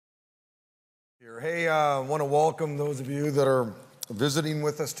Hey, I want to welcome those of you that are visiting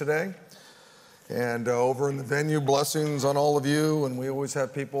with us today. And over in the venue, blessings on all of you. And we always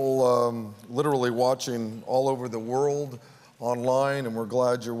have people literally watching all over the world online, and we're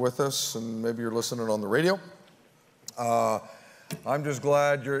glad you're with us. And maybe you're listening on the radio. I'm just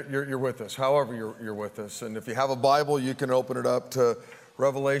glad you're with us, however you're with us. And if you have a Bible, you can open it up to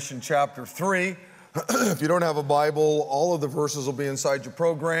Revelation chapter 3. If you don't have a Bible, all of the verses will be inside your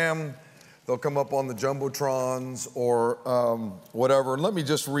program. They'll come up on the Jumbotrons or whatever. And let me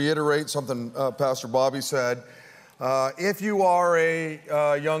just reiterate something Pastor Bobby said. If you are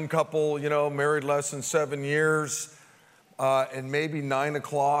a young couple, married less than 7 years, and maybe 9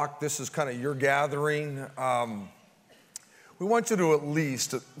 o'clock, this is kind of your gathering. We want you to at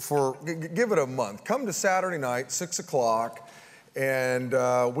least, give it a month. Come to Saturday night, 6 o'clock, and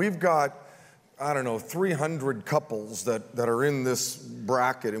we've got 300 couples that are in this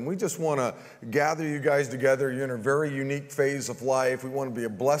bracket, and we just want to gather you guys together. You're in a very unique phase of life. We want to be a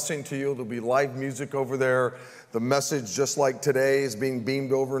blessing to you. There'll be live music over there. The message, just like today, is being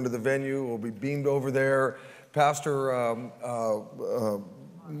beamed over into the venue. Will be beamed over there. Pastor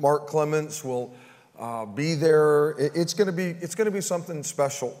Mark Clements will be there. It's going to be something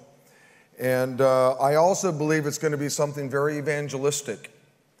special, and I also believe it's going to be something very evangelistic.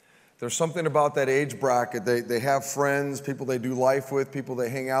 There's something about that age bracket. They have friends, people they do life with, people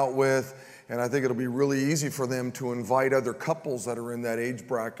they hang out with, and I think it'll be really easy for them to invite other couples that are in that age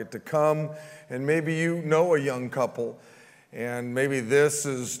bracket to come. And maybe you know a young couple, and maybe this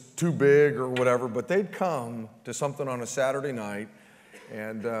is too big or whatever, but they'd come to something on a Saturday night,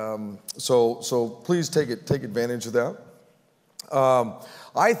 and so please take advantage of that.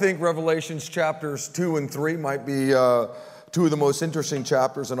 I think Revelations chapters 2 and 3 might be two of the most interesting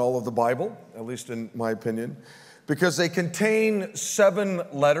chapters in all of the Bible, at least in my opinion, because they contain 7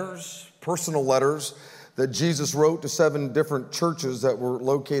 letters, personal letters, that Jesus wrote to 7 different churches that were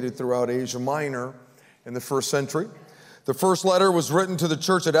located throughout Asia Minor in the first century. The first letter was written to the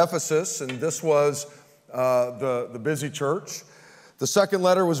church at Ephesus, and this was the busy church. The second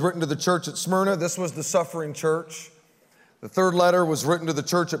letter was written to the church at Smyrna. This was the suffering church. The third letter was written to the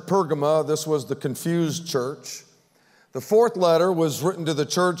church at Pergama. This was the confused church. The fourth letter was written to the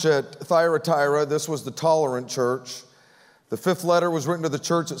church at Thyatira. This was the tolerant church. The fifth letter was written to the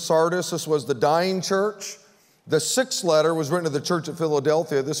church at Sardis. This was the dying church. The sixth letter was written to the church at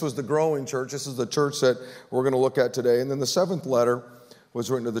Philadelphia. This was the growing church. This is the church that we're going to look at today. And then the seventh letter was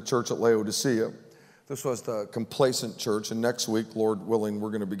written to the church at Laodicea. This was the complacent church. And next week, Lord willing, we're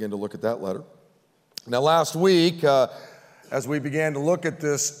going to begin to look at that letter. Now, last week, as we began to look at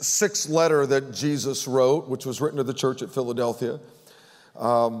this 6th letter that Jesus wrote, which was written to the church at Philadelphia,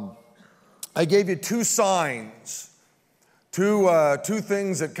 I gave you 2 signs, two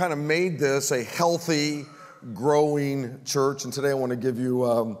things that kind of made this a healthy, growing church. And today I want to give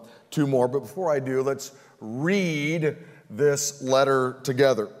you 2 more. But before I do, let's read this letter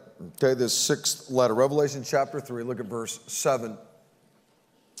together. Okay, this 6th letter, Revelation chapter 3, look at verse 7.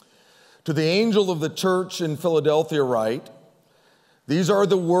 To the angel of the church in Philadelphia write, these are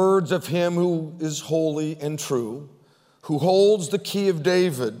the words of him who is holy and true, who holds the key of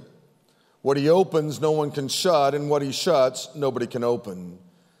David. What he opens, no one can shut, and what he shuts, nobody can open.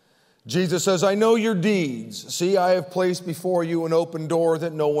 Jesus says, I know your deeds. See, I have placed before you an open door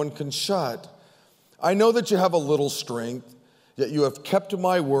that no one can shut. I know that you have a little strength, yet you have kept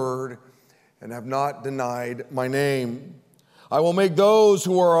my word and have not denied my name. I will make those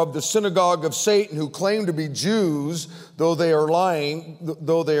who are of the synagogue of Satan, who claim to be Jews, though they aren't,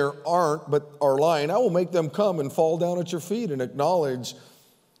 but are lying, I will make them come and fall down at your feet and acknowledge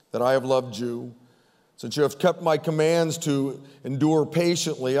that I have loved you. Since you have kept my commands to endure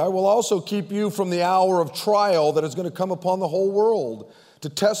patiently, I will also keep you from the hour of trial that is going to come upon the whole world to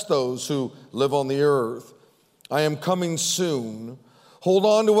test those who live on the earth. I am coming soon. Hold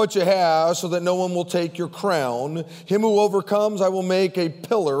on to what you have so that no one will take your crown. Him who overcomes, I will make a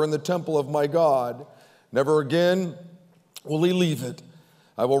pillar in the temple of my God. Never again will he leave it.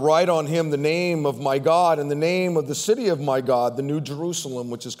 I will write on him the name of my God and the name of the city of my God, the new Jerusalem,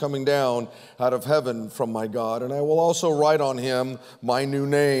 which is coming down out of heaven from my God. And I will also write on him my new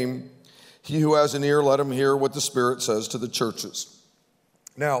name. He who has an ear, let him hear what the Spirit says to the churches.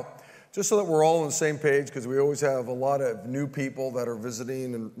 Now, just so that we're all on the same page, because we always have a lot of new people that are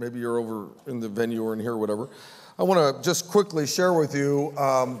visiting, and maybe you're over in the venue or in here or whatever. I want to just quickly share with you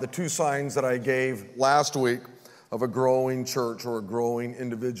the 2 signs that I gave last week of a growing church or a growing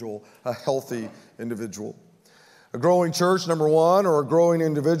individual, a healthy individual. A growing church, number 1, or a growing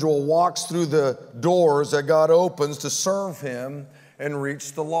individual walks through the doors that God opens to serve him and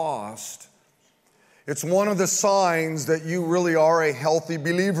reach the lost. It's one of the signs that you really are a healthy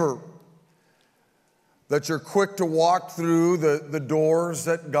believer, that you're quick to walk through the doors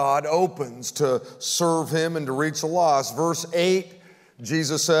that God opens to serve Him and to reach the lost. Verse 8,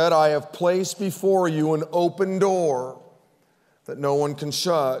 Jesus said, I have placed before you an open door that no one can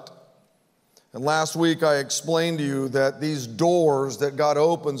shut. And last week I explained to you that these doors that God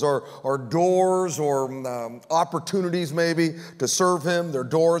opens are doors or opportunities maybe to serve Him. They're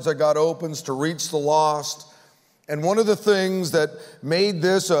doors that God opens to reach the lost. And one of the things that made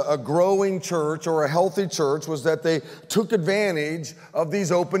this a growing church or a healthy church was that they took advantage of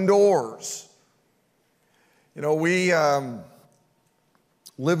these open doors. You know, we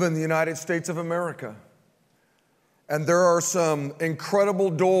live in the United States of America. And there are some incredible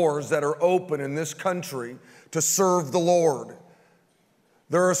doors that are open in this country to serve the Lord.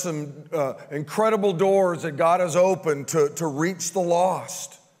 There are some incredible doors that God has opened to reach the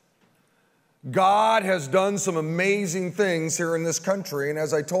lost. God has done some amazing things here in this country. And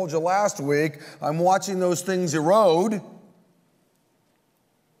as I told you last week, I'm watching those things erode.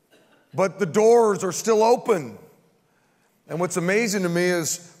 But the doors are still open. And what's amazing to me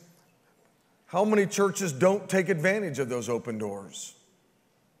is how many churches don't take advantage of those open doors.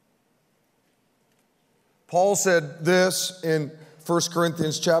 Paul said this in 1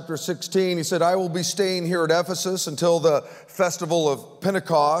 Corinthians chapter 16. He said, I will be staying here at Ephesus until the festival of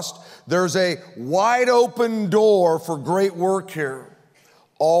Pentecost. There's a wide open door for great work here,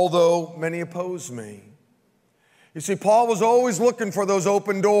 although many oppose me. You see, Paul was always looking for those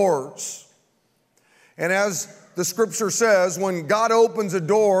open doors. And as the scripture says, when God opens a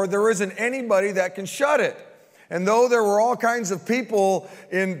door, there isn't anybody that can shut it. And though there were all kinds of people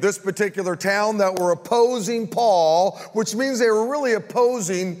in this particular town that were opposing Paul, which means they were really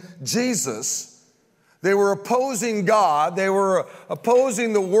opposing Jesus, they were opposing God, they were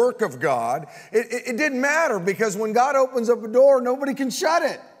opposing the work of God, it didn't matter, because when God opens up a door, nobody can shut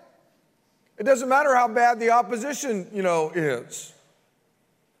it. It doesn't matter how bad the opposition, is.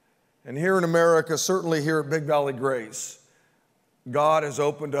 And here in America, certainly here at Big Valley Grace, God has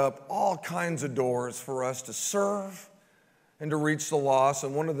opened up all kinds of doors for us to serve and to reach the lost.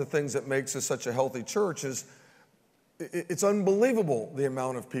 And one of the things that makes us such a healthy church is it's unbelievable the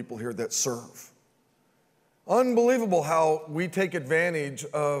amount of people here that serve. Unbelievable how we take advantage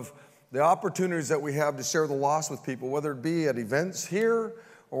of the opportunities that we have to share the lost with people, whether it be at events here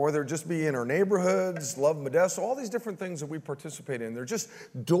or whether it just be in our neighborhoods, Love Modesto, all these different things that we participate in. They're just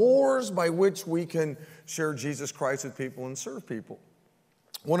doors by which we can share Jesus Christ with people and serve people.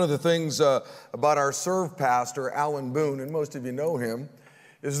 One of the things about our serve pastor, Alan Boone, and most of you know him,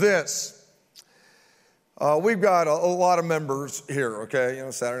 is this. We've got a lot of members here, okay?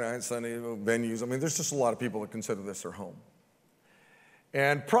 Saturday night, Sunday, venues. I mean, there's just a lot of people that consider this their home.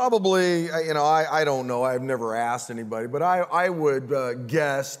 And probably, I don't know, I've never asked anybody, but I would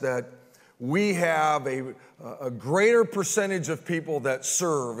guess that we have a greater percentage of people that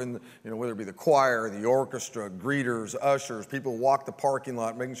serve, in, whether it be the choir, the orchestra, greeters, ushers, people who walk the parking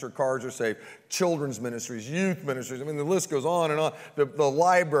lot, making sure cars are safe, children's ministries, youth ministries. I mean, the list goes on and on. The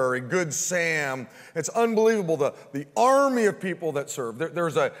library, Good Sam. It's unbelievable, the army of people that serve.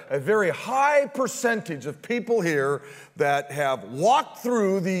 There's a very high percentage of people here that have walked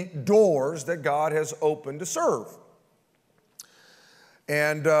through the doors that God has opened to serve.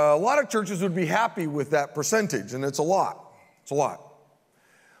 And a lot of churches would be happy with that percentage, and it's a lot. It's a lot.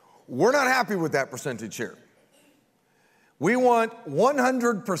 We're not happy with that percentage here. We want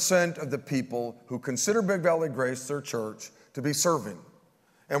 100% of the people who consider Big Valley Grace their church to be serving.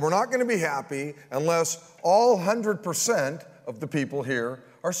 And we're not going to be happy unless all 100% of the people here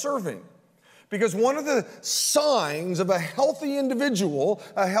are serving. Because one of the signs of a healthy individual,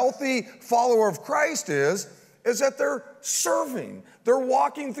 a healthy follower of Christ is that they're serving. They're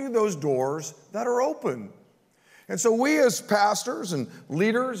walking through those doors that are open. And so we as pastors and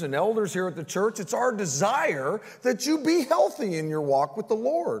leaders and elders here at the church, it's our desire that you be healthy in your walk with the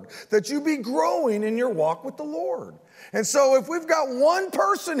Lord, that you be growing in your walk with the Lord. And so if we've got one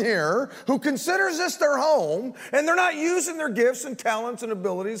person here who considers this their home and they're not using their gifts and talents and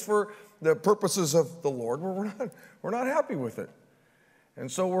abilities for the purposes of the Lord, well, we're not happy with it. And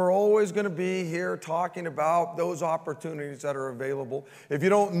so we're always going to be here talking about those opportunities that are available. If you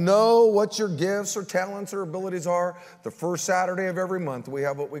don't know what your gifts or talents or abilities are, the first Saturday of every month we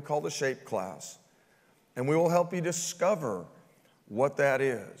have what we call the Shape class. And we will help you discover what that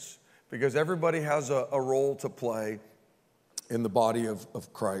is, because everybody has a role to play in the body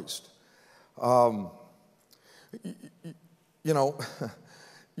of Christ. You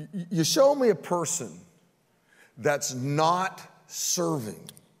show me a person that's not serving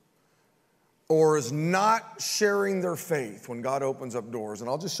or is not sharing their faith when God opens up doors. And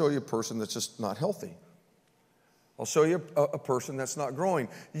I'll just show you a person that's just not healthy. I'll show you a person that's not growing.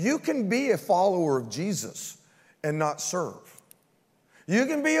 You can be a follower of Jesus and not serve. You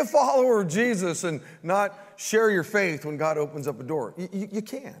can be a follower of Jesus and not share your faith when God opens up a door. You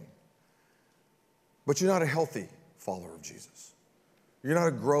can. But you're not a healthy follower of Jesus. You're not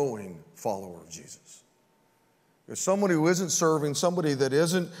a growing follower of Jesus. There's somebody who isn't serving, somebody that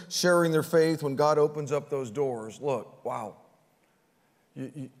isn't sharing their faith when God opens up those doors. Look, wow.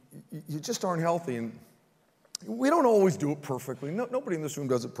 You just aren't healthy. And we don't always do it perfectly. Nobody in this room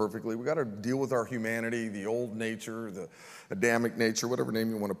does it perfectly. We got to deal with our humanity, the old nature, the Adamic nature, whatever name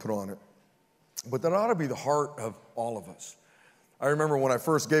you want to put on it. But that ought to be the heart of all of us. I remember when I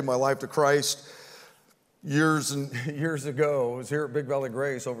first gave my life to Christ years and years ago. I was here at Big Valley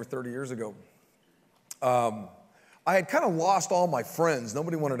Grace over 30 years ago. I had kind of lost all my friends.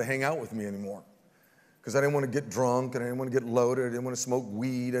 Nobody wanted to hang out with me anymore because I didn't want to get drunk and I didn't want to get loaded. I didn't want to smoke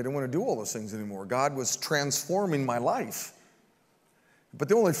weed. I didn't want to do all those things anymore. God was transforming my life. But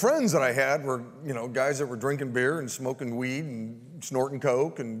the only friends that I had were, guys that were drinking beer and smoking weed and snorting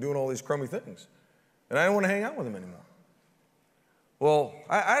coke and doing all these crummy things. And I didn't want to hang out with them anymore. Well,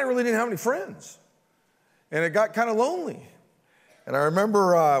 I really didn't have any friends. And it got kind of lonely. And I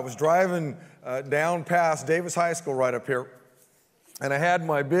remember I was driving down past Davis High School right up here. And I had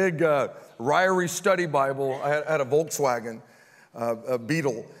my big Ryrie study Bible. I had a Volkswagen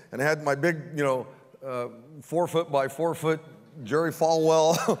Beetle. And I had my big, 4 foot by 4 foot Jerry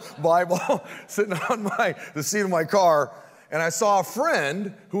Falwell Bible sitting on the seat of my car. And I saw a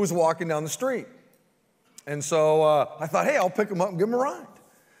friend who was walking down the street. And so I thought, hey, I'll pick him up and give him a ride.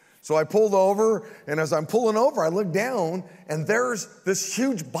 So I pulled over, and as I'm pulling over, I look down, and there's this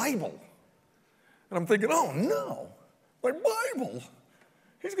huge Bible. And I'm thinking, oh, no, my Bible.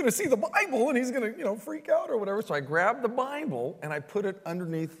 He's going to see the Bible, and he's going to, freak out or whatever. So I grabbed the Bible, and I put it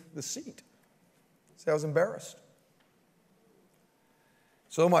underneath the seat. See, I was embarrassed.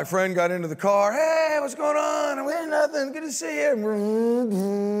 So my friend got into the car. Hey, what's going on? I'm like, nothing. Good to see you.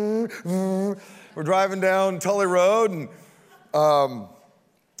 We're driving down Tully Road, and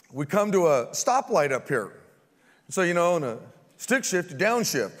we come to a stoplight up here. So, in a stick shift, you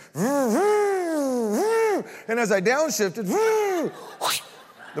downshift. And as I downshifted,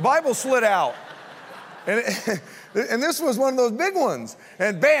 the Bible slid out. And this was one of those big ones.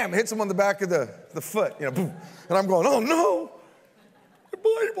 And bam, hits him on the back of the foot. And I'm going, oh no, the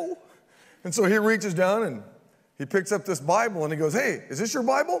Bible. And so he reaches down and he picks up this Bible and he goes, hey, is this your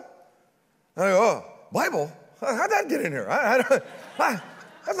Bible? And I go, oh, Bible? How'd that get in here?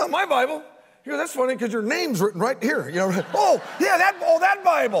 That's not my Bible. He goes, that's funny because your name's written right here. Oh, yeah, that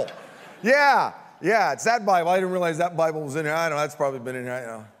Bible. Yeah, it's that Bible. I didn't realize that Bible was in here. I know that's probably been in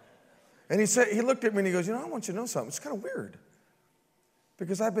here. And he looked at me and he goes, I want you to know something. It's kind of weird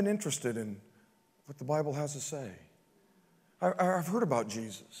because I've been interested in what the Bible has to say. I've heard about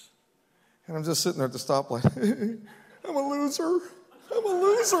Jesus. And I'm just sitting there at the stoplight. I'm a loser.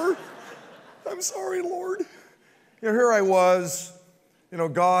 I'm sorry, Lord. Here I was.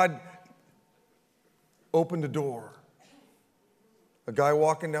 God opened a door. A guy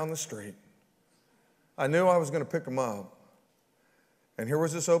walking down the street. I knew I was going to pick him up. And here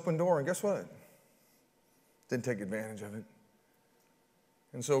was this open door. And guess what? Didn't take advantage of it.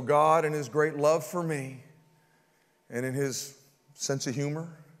 And so God, in his great love for me, and in his sense of humor,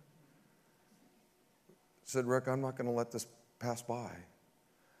 said, Rick, I'm not going to let this pass by.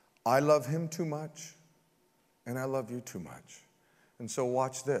 I love him too much, and I love you too much. And so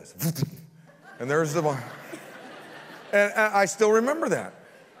watch this. And there's the one. And I still remember that.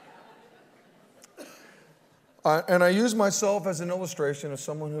 And I use myself as an illustration of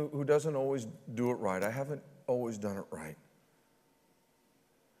someone who doesn't always do it right. I haven't always done it right.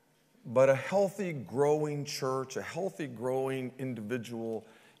 But a healthy, growing church, a healthy, growing individual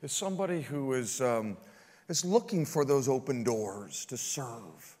is somebody who is looking for those open doors to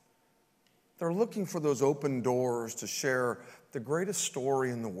serve. They're looking for those open doors to share the greatest story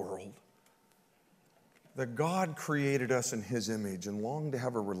in the world. That God created us in his image and longed to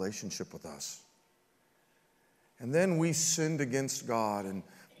have a relationship with us. And then we sinned against God and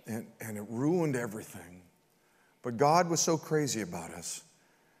it ruined everything. But God was so crazy about us,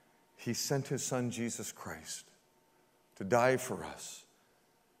 he sent his son Jesus Christ to die for us,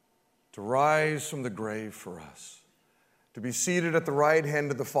 to rise from the grave for us, to be seated at the right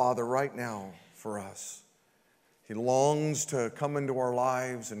hand of the Father right now for us. He longs to come into our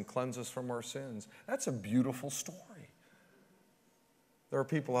lives and cleanse us from our sins. That's a beautiful story. There are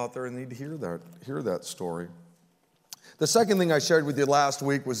people out there who need to hear that story. The second thing I shared with you last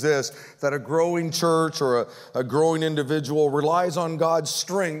week was this, that a growing church or a growing individual relies on God's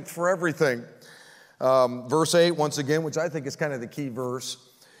strength for everything. Verse 8, once again, which I think is kind of the key verse.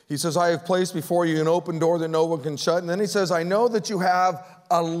 He says, I have placed before you an open door that no one can shut. And then he says, I know that you have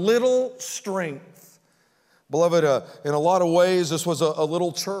a little strength. Beloved, in a lot of ways, this was a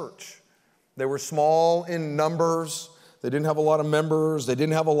little church. They were small in numbers. They didn't have a lot of members. They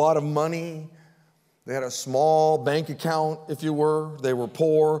didn't have a lot of money. They had a small bank account, if you were. They were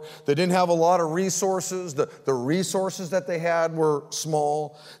poor. They didn't have a lot of resources. The resources that they had were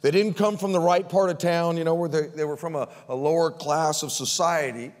small. They didn't come from the right part of town, where they were from a lower class of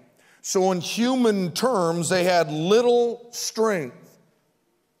society. So in human terms, they had little strength.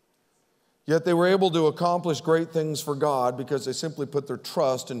 Yet they were able to accomplish great things for God because they simply put their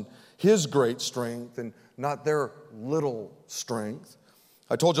trust in His great strength and not their little strength.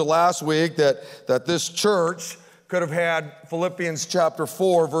 I told you last week that this church could have had Philippians chapter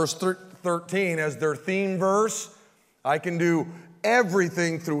 4, verse 13 as their theme verse. I can do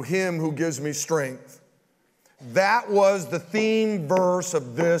everything through Him who gives me strength. That was the theme verse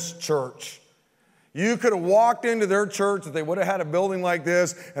of this church. You could have walked into their church if they would have had a building like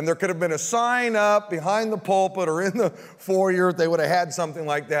this, and there could have been a sign up behind the pulpit or in the foyer if they would have had something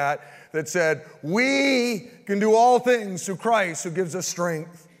like that said, we can do all things through Christ who gives us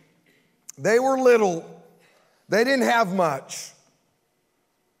strength. They were little. They didn't have much,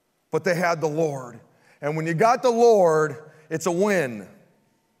 but they had the Lord. And when you got the Lord, it's a win.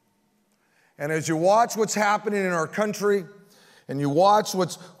 And as you watch what's happening in our country, and you watch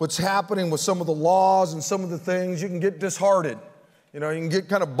what's happening with some of the laws and some of the things, you can get disheartened. You can get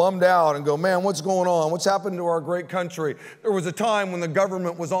kind of bummed out and go, man, what's going on? What's happened to our great country? There was a time when the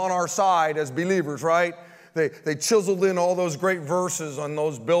government was on our side as believers, right? They chiseled in all those great verses on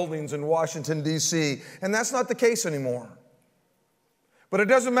those buildings in Washington, D.C., and that's not the case anymore. But it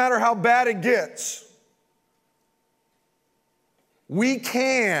doesn't matter how bad it gets. We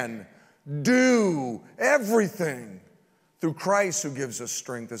can do everything through Christ who gives us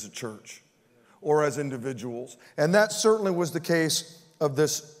strength as a church or as individuals. And that certainly was the case of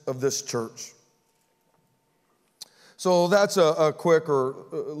this church. So that's a quick or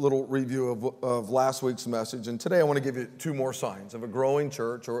little review of last week's message. And today I want to give you two more signs of a growing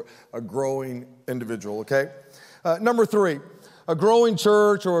church or a growing individual, okay? Number 3, a growing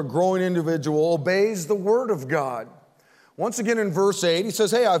church or a growing individual obeys the Word of God. Once again in verse 8, he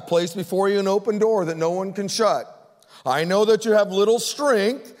says, hey, I've placed before you an open door that no one can shut. I know that you have little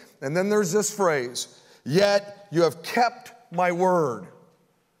strength, and then there's this phrase, yet you have kept my word.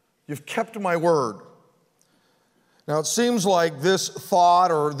 You've kept my word. Now it seems like this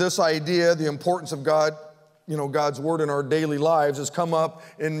thought or this idea, the importance of God, God's word in our daily lives has come up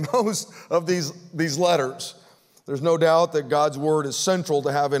in most of these letters. There's no doubt that God's word is central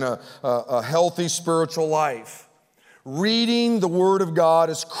to having a healthy spiritual life. Reading the word of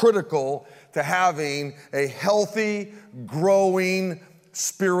God is critical to having a healthy, growing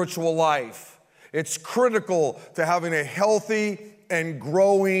spiritual life. It's critical to having a healthy and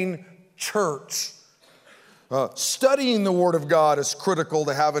growing church. Studying the Word of God is critical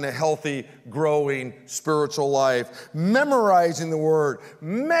to having a healthy, growing spiritual life. Memorizing the Word,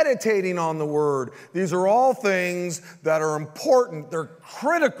 meditating on the Word, these are all things that are important. They're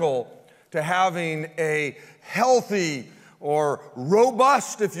critical to having a healthy or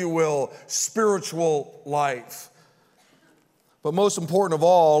robust, if you will, spiritual life. But most important of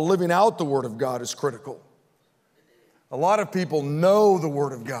all, living out the Word of God is critical. A lot of people know the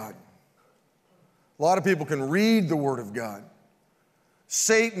Word of God. A lot of people can read the Word of God.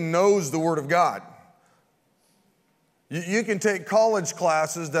 Satan knows the Word of God. You can take college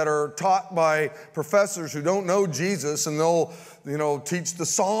classes that are taught by professors who don't know Jesus, and they'll, teach the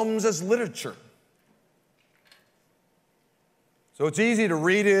Psalms as literature. So it's easy to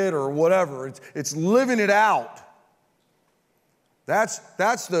read it or whatever. It's living it out. That's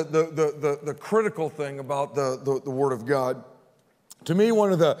the critical thing about the Word of God. To me,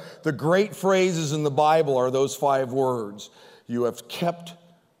 one of the great phrases in the Bible are those 5 words. You have kept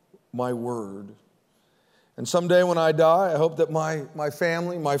my word. And someday when I die, I hope that my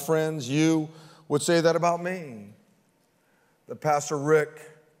family, my friends, you would say that about me. That Pastor Rick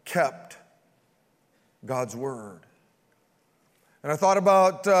kept God's word. And I thought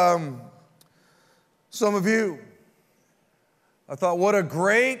about some of you. I thought, what a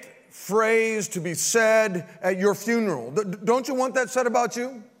great phrase to be said at your funeral. Don't you want that said about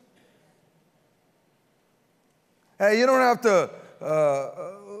you? Hey, you don't have to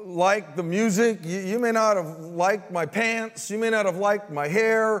liked the music. You may not have liked my pants. You may not have liked my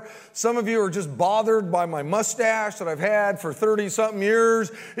hair. Some of you are just bothered by my mustache that I've had for 30-something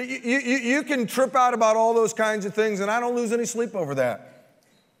years. You can trip out about all those kinds of things, and I don't lose any sleep over that.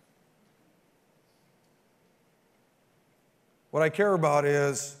 What I care about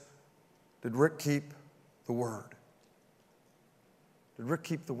is, did Rick keep the word? Did Rick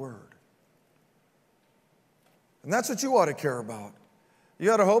keep the word? And that's what you ought to care about.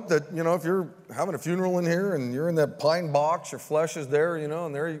 You ought to hope that, if you're having a funeral in here and you're in that pine box, your flesh is there,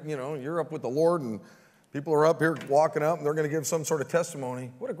 and there, you're up with the Lord and people are up here walking up and they're going to give some sort of testimony.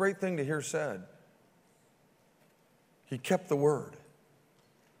 What a great thing to hear said. He kept the word.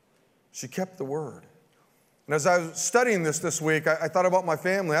 She kept the word. And as I was studying this week, I thought about my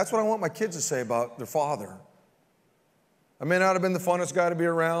family. That's what I want my kids to say about their father. I may not have been the funnest guy to be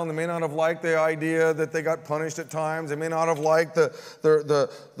around. They may not have liked the idea that they got punished at times. They may not have liked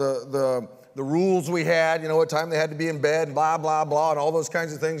the rules we had, what time they had to be in bed and blah, blah, blah, and all those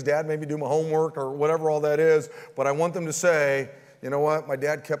kinds of things. Dad made me do my homework or whatever all that is. But I want them to say, you know what? My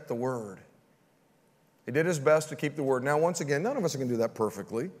dad kept the word. He did his best to keep the word. Now, once again, none of us are going to do that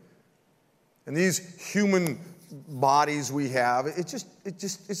perfectly. And these human bodies we have,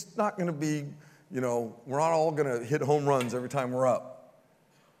 it's not going to be, we're not all going to hit home runs every time we're up.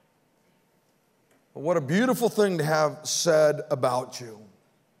 But what a beautiful thing to have said about you.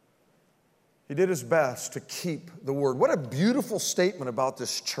 He did his best to keep the word. What a beautiful statement about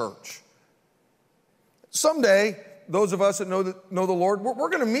this church. Someday, those of us that know the Lord, we're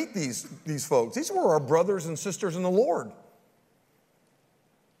going to meet these folks. These were our brothers and sisters in the Lord.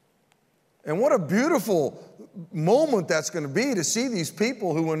 And what a beautiful moment that's going to be to see these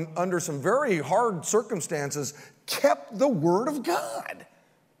people who, under some very hard circumstances, kept the word of God.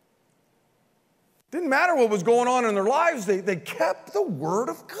 Didn't matter what was going on in their lives, they kept the word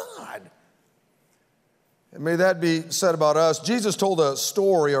of God. And may that be said about us. Jesus told a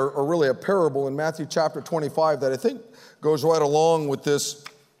story, or really a parable, in Matthew chapter 25 that I think goes right along with this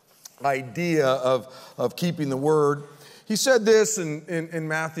idea of keeping the word. He said this in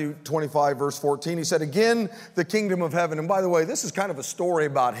Matthew 25, verse 14. He said, again, the kingdom of heaven. And by the way, this is kind of a story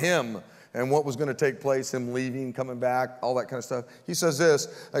about him and what was going to take place, him leaving, coming back, all that kind of stuff. He says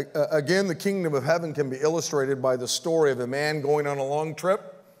this, again, the kingdom of heaven can be illustrated by the story of a man going on a long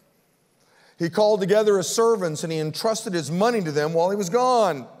trip. He called together his servants and he entrusted his money to them while he was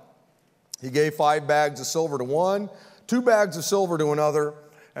gone. He gave 5 bags of silver to one, 2 bags of silver to another,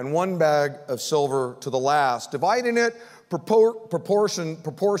 and 1 bag of silver to the last, dividing it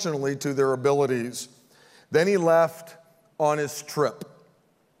proportionally to their abilities. Then he left on his trip.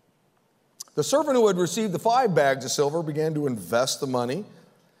 The servant who had received the 5 bags of silver began to invest the money,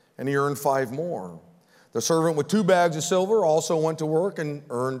 and he earned 5 more. The servant with 2 bags of silver also went to work and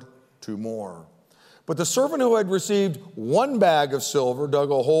earned 2 more. But the servant who had received 1 bag of silver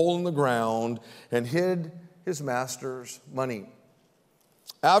dug a hole in the ground and hid his master's money.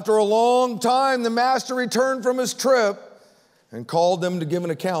 After a long time, the master returned from his trip and called them to give an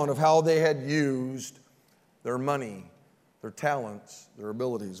account of how they had used their money, their talents, their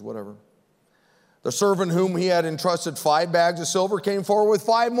abilities, whatever. The servant whom he had entrusted 5 bags of silver came forward with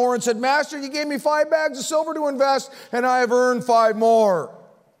 5 more and said, Master, you gave me 5 bags of silver to invest, and I have earned 5 more.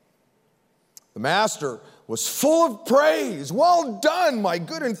 The master was full of praise. Well done, my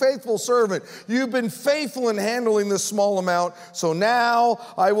good and faithful servant. You've been faithful in handling this small amount, so now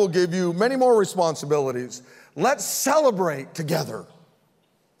I will give you many more responsibilities. Let's celebrate together.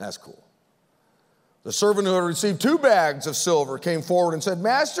 That's cool. The servant who had received 2 bags of silver came forward and said,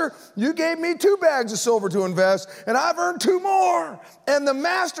 Master, you gave me 2 bags of silver to invest, and I've earned 2 more. And the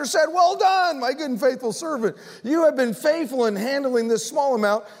master said, well done, my good and faithful servant. You have been faithful in handling this small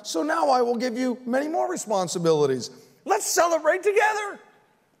amount, so now I will give you many more responsibilities. Let's celebrate together.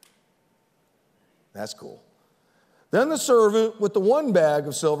 That's cool. Then the servant with the 1 bag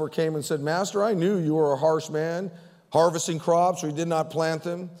of silver came and said, Master, I knew you were a harsh man, harvesting crops where you did not plant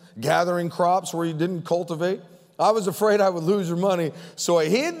them, gathering crops where you didn't cultivate. I was afraid I would lose your money, so I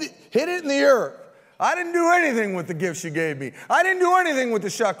hid it in the earth. I didn't do anything with the gifts you gave me. I didn't do anything with the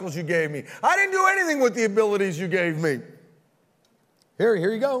shekels you gave me. I didn't do anything with the abilities you gave me. Here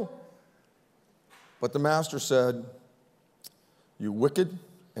you go. But the master said, you wicked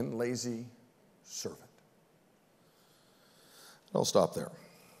and lazy servant. I'll stop there.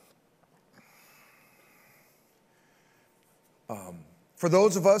 For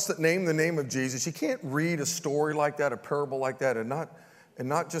those of us that name the name of Jesus, you can't read a story like that, a parable like that, and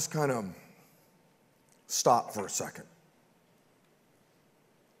not just kind of stop for a second.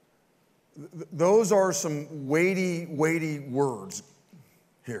 Those are some weighty, weighty words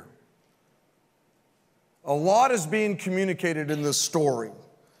here. A lot is being communicated in this story.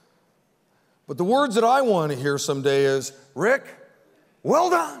 But the words that I want to hear someday is, Rick, well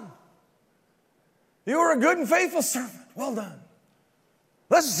done. You were a good and faithful servant. Well done.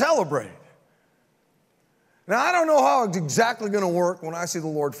 Let's celebrate. Now, I don't know how it's exactly going to work when I see the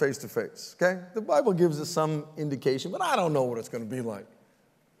Lord face to face, okay? The Bible gives us some indication, but I don't know what it's going to be like.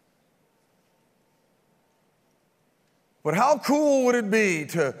 But how cool would it be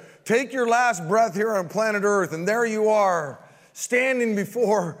to take your last breath here on planet Earth, and there you are, standing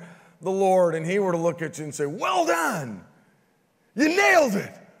before the Lord, and He were to look at you and say, well done. You nailed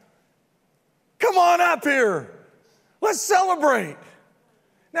it. Come on up here. Let's celebrate.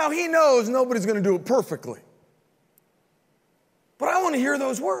 Now, He knows nobody's going to do it perfectly. But I want to hear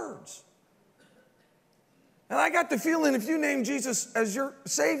those words. And I got the feeling if you name Jesus as your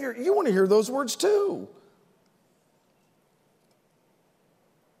Savior, you want to hear those words too.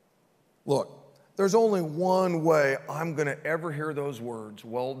 Look, there's only one way I'm going to ever hear those words,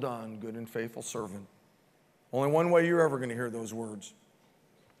 well done, good and faithful servant. Only one way you're ever going to hear those words.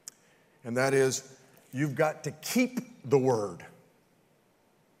 And that is, you've got to keep the word.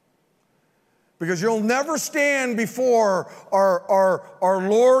 Because you'll never stand before our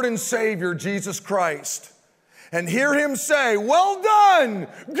Lord and Savior, Jesus Christ, and hear Him say, well done,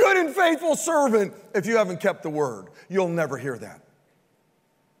 good and faithful servant, if you haven't kept the word. You'll never hear that.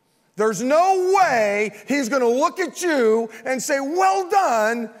 There's no way He's going to look at you and say, well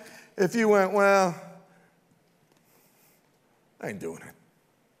done, if you went, well, I ain't doing it.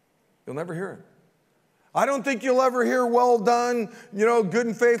 You'll never hear it. I don't think you'll ever hear, well done, good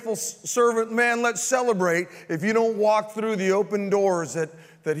and faithful servant, man, let's celebrate, if you don't walk through the open doors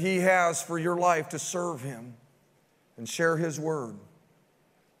that He has for your life to serve Him and share His word.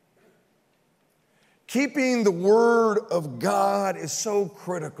 Keeping the word of God is so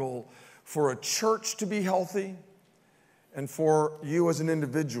critical for a church to be healthy and for you as an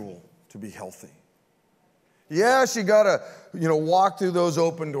individual to be healthy. Yes, you got to, walk through those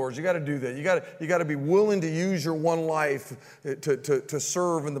open doors. You got to do that. You got to be willing to use your one life to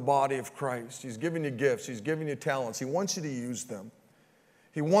serve in the body of Christ. He's giving you gifts. He's giving you talents. He wants you to use them.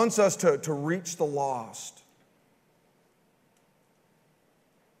 He wants us to reach the lost.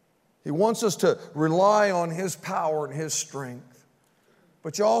 He wants us to rely on His power and His strength.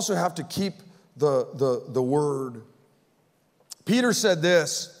 But you also have to keep the word. Peter said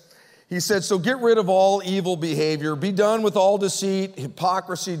this. He said, so get rid of all evil behavior. Be done with all deceit,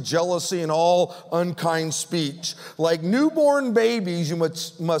 hypocrisy, jealousy, and all unkind speech. Like newborn babies, you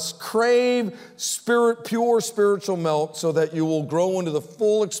must crave pure spiritual milk so that you will grow into the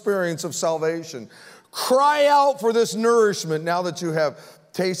full experience of salvation. Cry out for this nourishment now that you have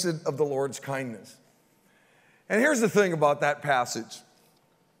tasted of the Lord's kindness. And here's the thing about that passage.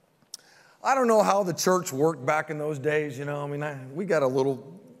 I don't know how the church worked back in those days. We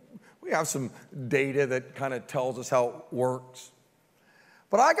have some data that kind of tells us how it works.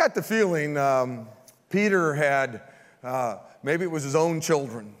 But I got the feeling Peter had, maybe it was his own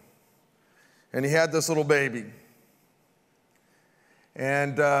children, and he had this little baby.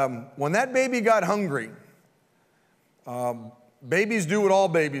 And when that baby got hungry, babies do what all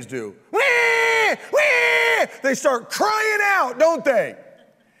babies do. Wee! Wee! They start crying out, don't they?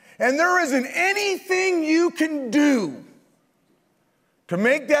 And there isn't anything you can do to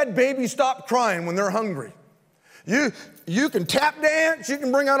make that baby stop crying when they're hungry. You can tap dance, you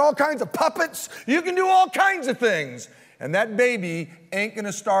can bring out all kinds of puppets, you can do all kinds of things. And that baby ain't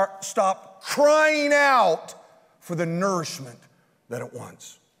gonna stop crying out for the nourishment that it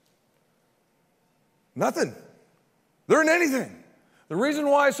wants. Nothing. There ain't anything. The reason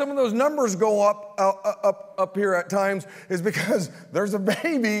why some of those numbers go up here at times is because there's a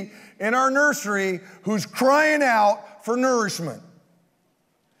baby in our nursery who's crying out for nourishment.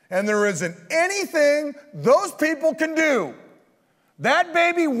 And there isn't anything those people can do. That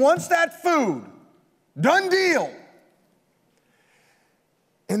baby wants that food. Done deal.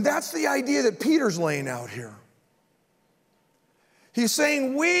 And that's the idea that Peter's laying out here. He's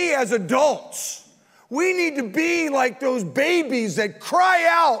saying we as adults, we need to be like those babies that cry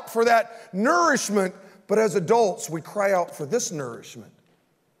out for that nourishment, but as adults, we cry out for this nourishment.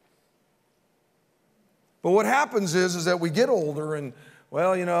 But what happens is that we get older and,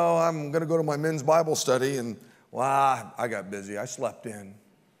 well, I'm going to go to my men's Bible study and, I got busy. I slept in.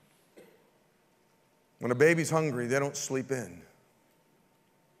 When a baby's hungry, they don't sleep in.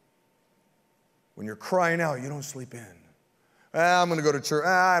 When you're crying out, you don't sleep in. I'm going to go to church.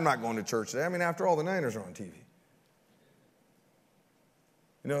 I'm not going to church today. After all, the Niners are on TV.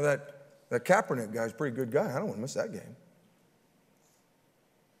 That Kaepernick guy's a pretty good guy. I don't want to miss that game.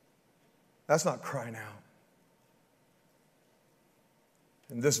 That's not crying out.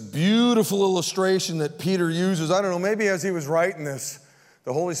 And this beautiful illustration that Peter uses, I don't know, maybe as he was writing this,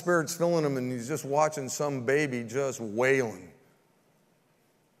 the Holy Spirit's filling him and he's just watching some baby just wailing.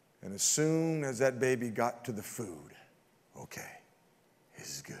 And as soon as that baby got to the food, okay,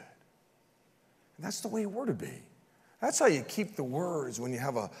 this is good. And that's the way we're to be. That's how you keep the words when you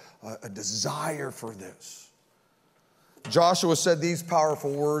have a desire for this. Joshua said these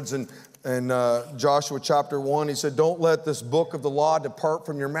powerful words in Joshua chapter 1. He said, don't let this book of the law depart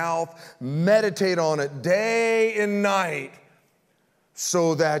from your mouth. Meditate on it day and night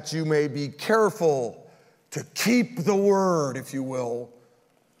so that you may be careful to keep the word, if you will.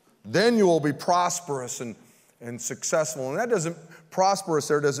 Then you will be prosperous and successful. And that doesn't, prosperous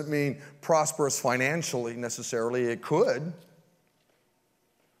there doesn't mean prosperous financially necessarily. It could.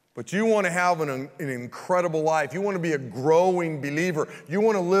 But you want to have an incredible life. You want to be a growing believer. You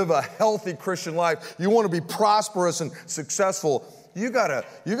want to live a healthy Christian life. You want to be prosperous and successful. You got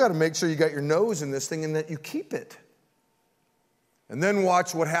to make sure you got your nose in this thing and that you keep it. And then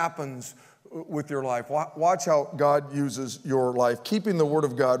watch what happens with your life. Watch how God uses your life. Keeping the Word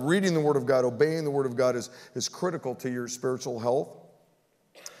of God, reading the Word of God, obeying the Word of God is critical to your spiritual health.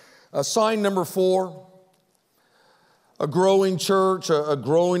 Sign number 4. A growing church, a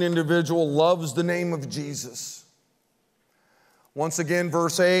growing individual loves the name of Jesus. Once again,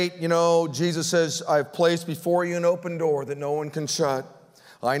 verse 8, Jesus says, I've placed before you an open door that no one can shut.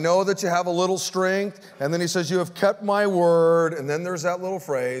 I know that you have a little strength. And then he says, you have kept my word. And then there's that little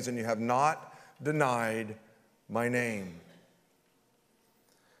phrase, and you have not denied my name.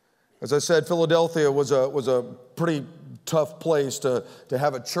 As I said, Philadelphia was a pretty tough place to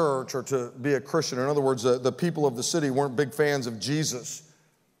have a church or to be a Christian. In other words, the people of the city weren't big fans of Jesus.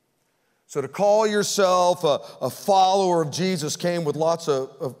 So to call yourself a follower of Jesus came with lots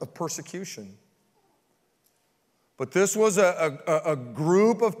of persecution. But this was a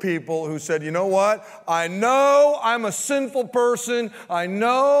group of people who said, you know what? I know I'm a sinful person. I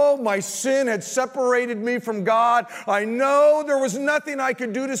know my sin had separated me from God. I know there was nothing I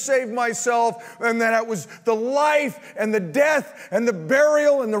could do to save myself, and that it was the life and the death and the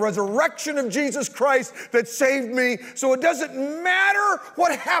burial and the resurrection of Jesus Christ that saved me. So it doesn't matter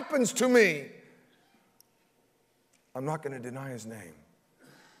what happens to me. I'm not going to deny his name.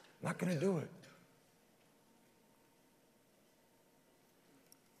 I'm not going to do it.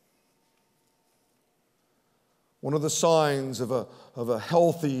 One of the signs of a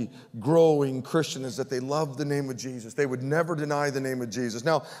healthy, growing Christian is that they love the name of Jesus. They would never deny the name of Jesus.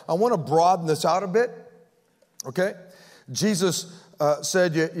 Now, I want to broaden this out a bit, okay? Jesus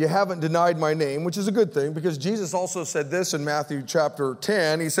said, you haven't denied my name, which is a good thing, because Jesus also said this in Matthew chapter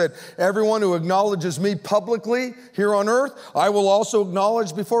 10. He said, everyone who acknowledges me publicly here on earth, I will also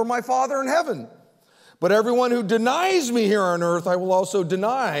acknowledge before my Father in heaven. But everyone who denies me here on earth, I will also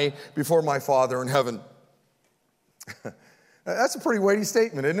deny before my Father in heaven. That's a pretty weighty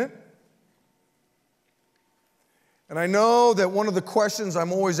statement, isn't it? And I know that one of the questions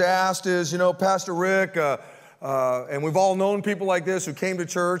I'm always asked is, Pastor Rick, and we've all known people like this who came to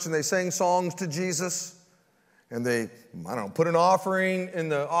church and they sang songs to Jesus and they, put an offering in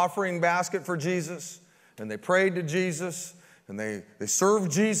the offering basket for Jesus and they prayed to Jesus and they served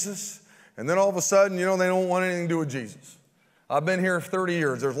Jesus, and then all of a sudden, they don't want anything to do with Jesus. I've been here 30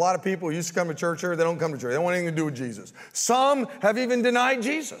 years. There's a lot of people who used to come to church here. They don't come to church. They don't want anything to do with Jesus. Some have even denied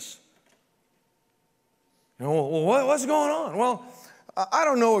Jesus. Well, what's going on? Well, I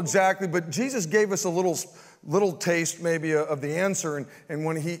don't know exactly, but Jesus gave us a little taste maybe of the answer. And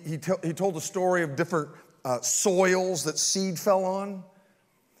when he told a story of different soils that seed fell on.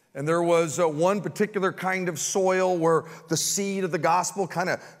 And there was one particular kind of soil where the seed of the gospel kind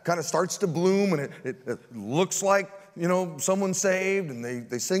of starts to bloom, and it looks like someone's saved, and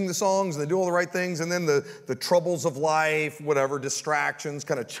they sing the songs and they do all the right things, and then the troubles of life, whatever, distractions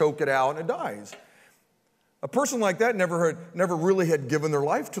kind of choke it out and it dies. A person like that never really had given their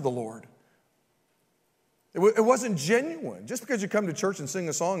life to the Lord. It wasn't genuine. Just because you come to church and sing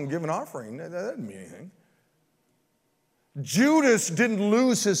a song and give an offering, that doesn't mean anything. Judas didn't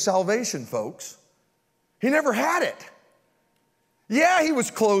lose his salvation, folks. He never had it. Yeah, he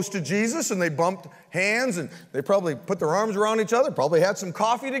was close to Jesus, and they bumped hands, and they probably put their arms around each other, probably had some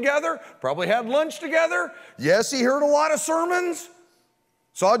coffee together, probably had lunch together. Yes, he heard a lot of sermons,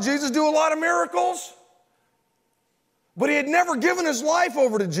 saw Jesus do a lot of miracles, but he had never given his life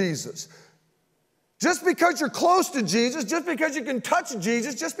over to Jesus. Just because you're close to Jesus, just because you can touch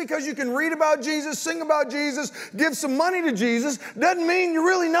Jesus, just because you can read about Jesus, sing about Jesus, give some money to Jesus, doesn't mean you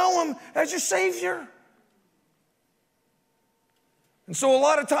really know him as your Savior. And so a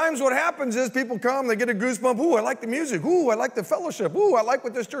lot of times what happens is people come, they get a goosebump. Ooh, I like the music. Ooh, I like the fellowship. Ooh, I like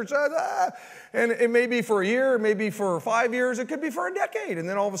what this church says. And it may be for a year, it may be for 5 years, it could be for a decade. And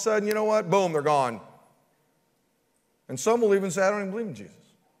then all of a sudden, you know what? Boom, they're gone. And some will even say, I don't even believe in Jesus.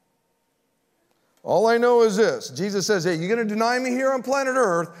 All I know is this. Jesus says, hey, you're going to deny me here on planet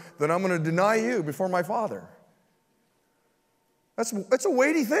Earth, then I'm going to deny you before my Father. That's a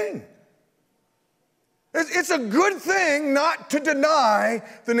weighty thing. It's a good thing not to deny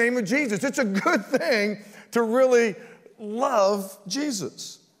the name of Jesus. It's a good thing to really love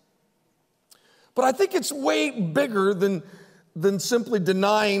Jesus. But I think it's way bigger than simply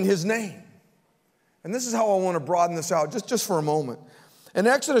denying his name. And this is how I want to broaden this out just for a moment. In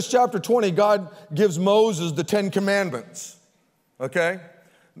Exodus chapter 20, God gives Moses the 10 Commandments. Okay?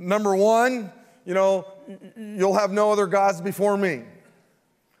 Number 1, you'll have no other gods before me.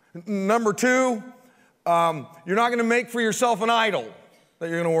 Number 2, you're not going to make for yourself an idol that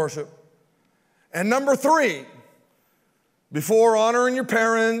you're going to worship. And number 3, before honoring your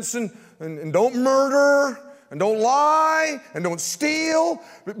parents and don't murder and don't lie and don't steal.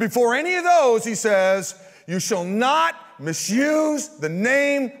 Before any of those, he says, you shall not misuse the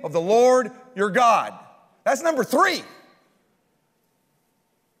name of the Lord your God. That's number 3.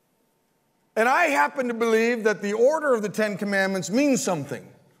 And I happen to believe that the order of the 10 Commandments means something.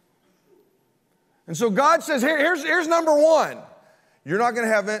 And so God says, here's number 1. You're not going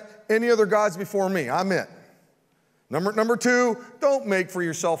to have any other gods before me. I'm it. Number 2, don't make for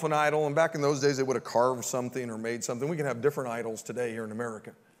yourself an idol. And back in those days, they would have carved something or made something. We can have different idols today here in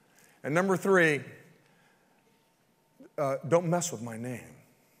America. And number 3, don't mess with my name.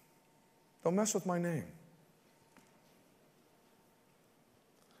 Don't mess with my name.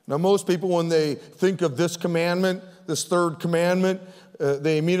 Now, most people, when they think of this commandment, this 3rd commandment,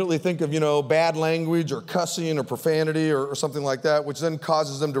 they immediately think of, bad language or cussing or profanity or something like that, which then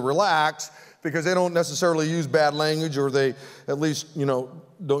causes them to relax because they don't necessarily use bad language, or they at least,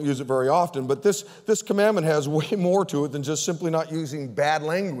 don't use it very often. But this commandment has way more to it than just simply not using bad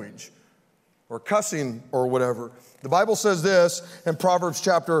language or cussing or whatever. The Bible says this in Proverbs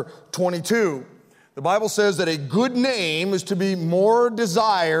chapter 22. The Bible says that a good name is to be more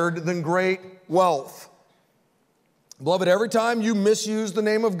desired than great wealth. Beloved, every time you misuse the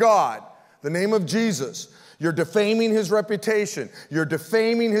name of God, the name of Jesus, you're defaming his reputation. You're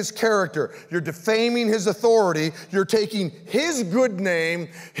defaming his character. You're defaming his authority. You're taking his good name,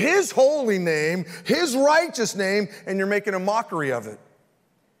 his holy name, his righteous name, and you're making a mockery of it.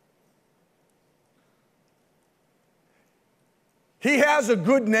 He has a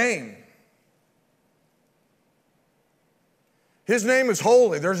good name. His name is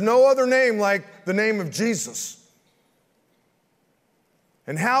holy. There's no other name like the name of Jesus.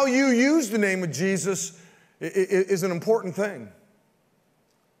 And how you use the name of Jesus is an important thing.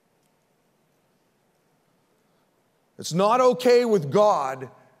 It's not okay with God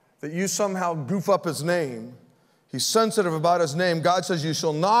that you somehow goof up his name. He's sensitive about his name. God says you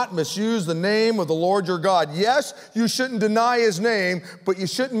shall not misuse the name of the Lord your God. Yes, you shouldn't deny his name, but you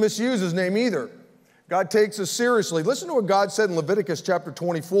shouldn't misuse his name either. God takes us seriously. Listen to what God said in Leviticus chapter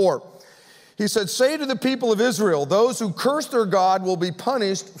 24. He said, say to the people of Israel, those who curse their God will be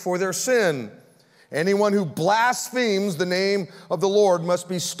punished for their sin. Anyone who blasphemes the name of the Lord must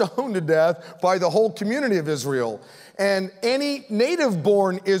be stoned to death by the whole community of Israel. And any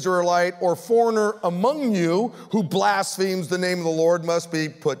native-born Israelite or foreigner among you who blasphemes the name of the Lord must be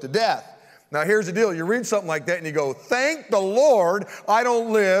put to death. Now here's the deal. You read something like that and you go, thank the Lord I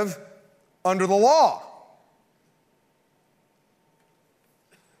don't live under the law.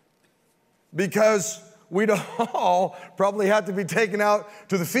 Because we'd all probably have to be taken out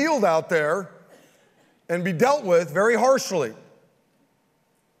to the field out there and be dealt with very harshly.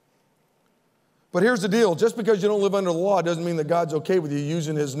 But here's the deal. Just because you don't live under the law doesn't mean that God's okay with you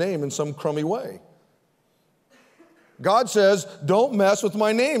using his name in some crummy way. God says, don't mess with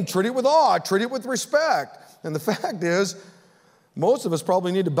my name. Treat it with awe. Treat it with respect. And the fact is, most of us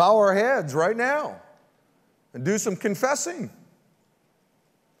probably need to bow our heads right now and do some confessing.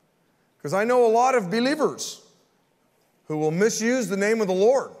 Because I know a lot of believers who will misuse the name of the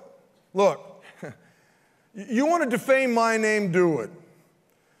Lord. Look, you want to defame my name, do it.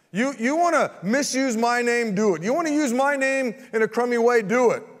 You want to misuse my name, do it. You want to use my name in a crummy way,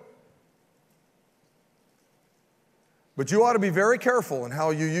 do it. But you ought to be very careful in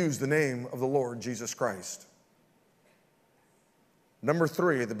how you use the name of the Lord Jesus Christ. Number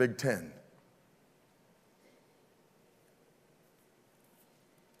 3, the Big 10.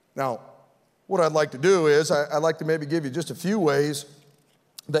 Now, what I'd like to do is I'd like to maybe give you just a few ways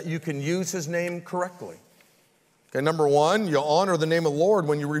that you can use his name correctly. Okay, number one, you honor the name of the Lord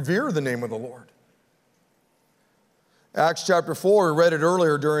when you revere the name of the Lord. Acts chapter 4, we read it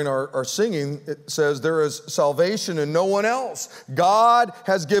earlier during our singing. It says, there is salvation in no one else. God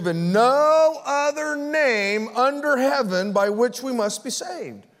has given no other name under heaven by which we must be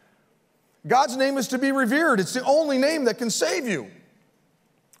saved. God's name is to be revered. It's the only name that can save you.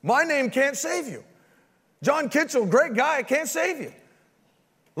 My name can't save you. John Kitchell, great guy, can't save you.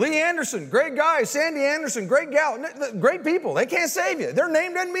 Lee Anderson, great guy. Sandy Anderson, great gal. Great people, they can't save you. Their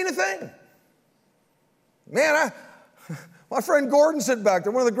name doesn't mean a thing. Man, my friend Gordon sitting back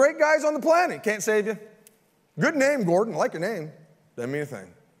there, one of the great guys on the planet, can't save you. Good name, Gordon, I like your name. Doesn't mean a thing.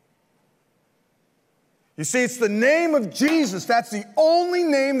 You see, it's the name of Jesus. That's the only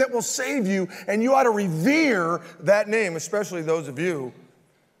name that will save you, and you ought to revere that name, especially those of you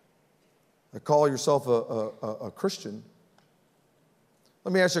that call yourself a Christian.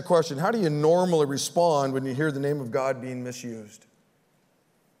 Let me ask you a question. How do you normally respond when you hear the name of God being misused?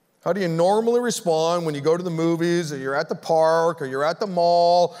 How do you normally respond when you go to the movies, or you're at the park, or you're at the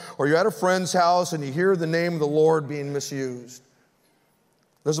mall, or you're at a friend's house and you hear the name of the Lord being misused?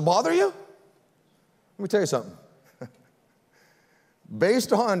 Does it bother you? Let me tell you something.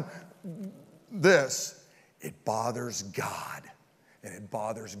 Based on this, it bothers God, and it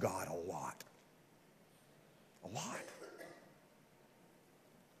bothers God a lot. A lot.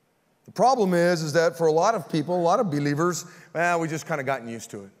 The problem is that for a lot of people, a lot of believers, we just kind of gotten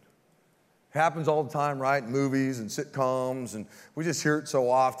used to it. Happens all the time, right? Movies and sitcoms, and we just hear it so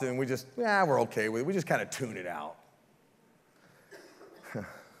often. We just, we're okay with it. We just kind of tune it out. Let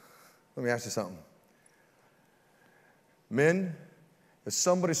me ask you something. Men, if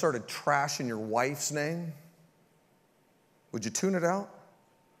somebody started trashing your wife's name, would you tune it out?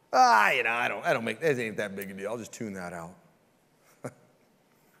 I don't make, it ain't that big a deal. I'll just tune that out.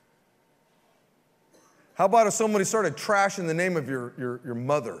 How about if somebody started trashing the name of your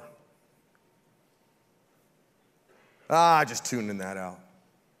mother? Just tuning that out.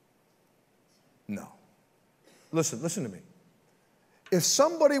 No. Listen to me. If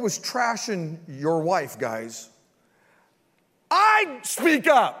somebody was trashing your wife, guys, I'd speak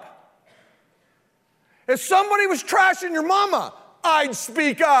up. If somebody was trashing your mama, I'd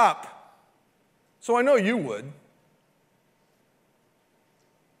speak up. So I know you would.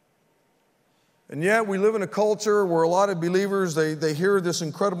 And yet we live in a culture where a lot of believers, they hear this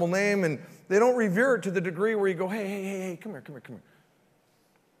incredible name and they don't revere it to the degree where you go, hey, come here.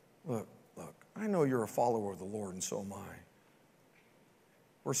 Look, I know you're a follower of the Lord, and so am I.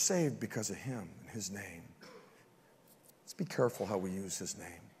 We're saved because of Him and His name. Let's be careful how we use His name.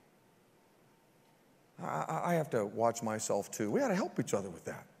 I have to watch myself too. We ought to help each other with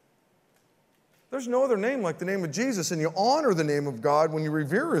that. There's no other name like the name of Jesus, and you honor the name of God when you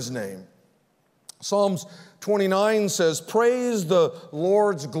revere His name. Psalms 29 says, praise the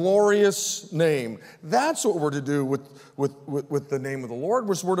Lord's glorious name. That's what we're to do with the name of the Lord.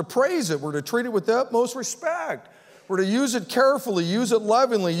 We're to praise it. We're to treat it with the utmost respect. We're to use it carefully, use it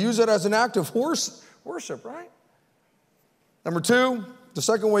lovingly, use it as an act of worship, right? Number two, the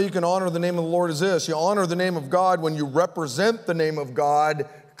second way you can honor the name of the Lord is this. You honor the name of God when you represent the name of God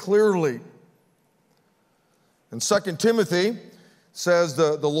clearly. In 2 Timothy, says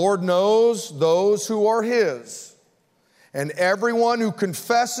the Lord knows those who are His. And everyone who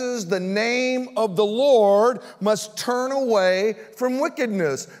confesses the name of the Lord must turn away from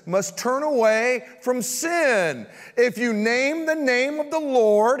wickedness, must turn away from sin. If you name the name of the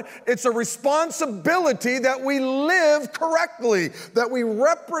Lord, it's a responsibility that we live correctly, that we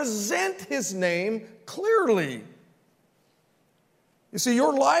represent His name clearly. You see,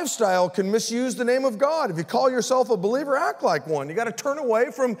 your lifestyle can misuse the name of God. If you call yourself a believer, act like one. You got to turn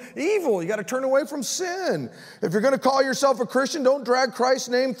away from evil. You got to turn away from sin. If you're going to call yourself a Christian, don't drag Christ's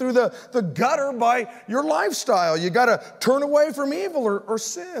name through the gutter by your lifestyle. You got to turn away from evil or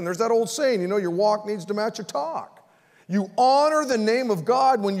sin. There's that old saying, your walk needs to match your talk. You honor the name of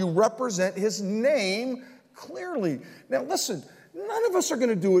God when you represent His name clearly. Now listen, none of us are going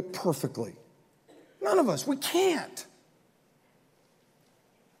to do it perfectly. None of us. We can't.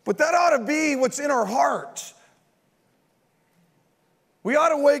 But that ought to be what's in our hearts. We ought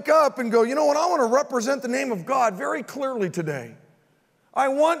to wake up and go, you know what, I want to represent the name of God very clearly today. I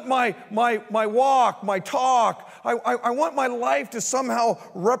want my walk, my talk, I want my life to somehow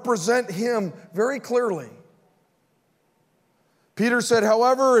represent Him very clearly. Peter said,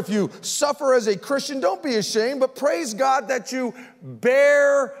 however, if you suffer as a Christian, don't be ashamed, but praise God that you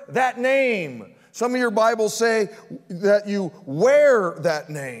bear that name. Some of your Bibles say that you wear that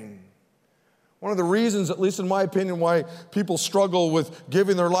name. One of the reasons, at least in my opinion, why people struggle with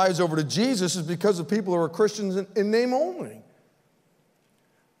giving their lives over to Jesus is because of people who are Christians in name only.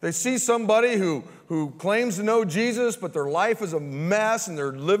 They see somebody who claims to know Jesus, but their life is a mess, and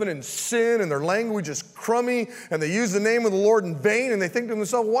they're living in sin, and their language is crummy, and they use the name of the Lord in vain, and they think to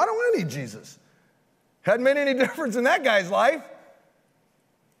themselves, why do I need Jesus? Hadn't made any difference in that guy's life.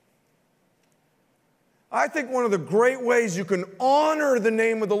 I think one of the great ways you can honor the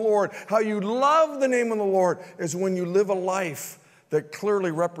name of the Lord, how you love the name of the Lord, is when you live a life that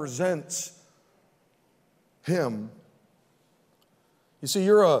clearly represents Him. You see,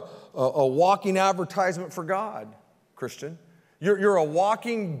 you're a walking advertisement for God, Christian. You're a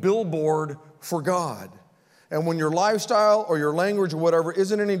walking billboard for God. And when your lifestyle or your language or whatever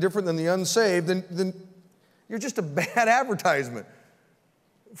isn't any different than the unsaved, then you're just a bad advertisement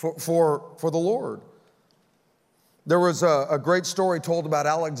for the Lord. There was a great story told about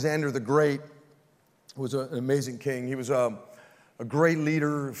Alexander the Great, who was an amazing king. He was a great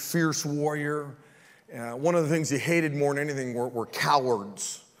leader, a fierce warrior. One of the things he hated more than anything were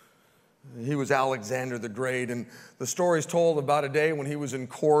cowards. He was Alexander the Great, and the story is told about a day when he was in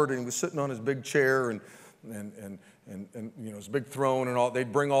court and he was sitting on his big chair and you know, his big throne and all.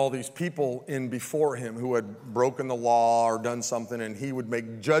 They'd bring all these people in before him who had broken the law or done something, and he would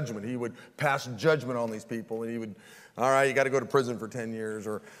make judgment. He would pass judgment on these people, and he would, all right, you got to go to prison for 10 years,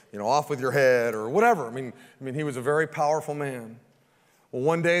 or, you know, off with your head, or whatever. I mean, he was a very powerful man. Well,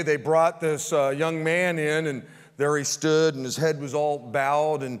 one day they brought this young man in, and there he stood, and his head was all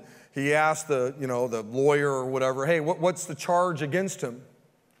bowed, and he asked the lawyer or whatever, hey, what's the charge against him?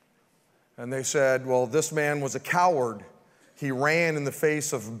 And they said, well, this man was a coward. He ran in the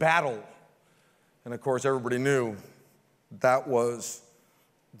face of battle. And of course, everybody knew that was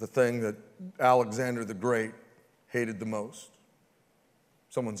the thing that Alexander the Great hated the most.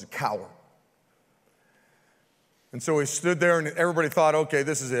 Someone's a coward. And so he stood there, and everybody thought, okay,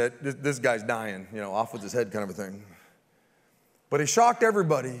 this is it. This guy's dying, you know, off with his head kind of a thing. But he shocked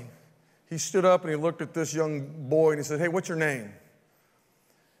everybody. He stood up and he looked at this young boy and he said, hey, what's your name?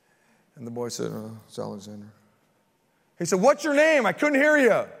 And the boy said, it's Alexander. He said, what's your name? I couldn't hear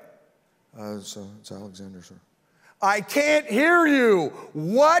you. It's Alexander, sir. I can't hear you.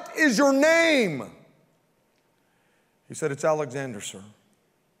 What is your name? He said, it's Alexander, sir.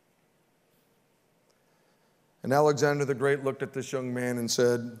 And Alexander the Great looked at this young man and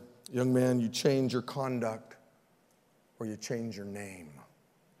said, young man, you change your conduct or you change your name.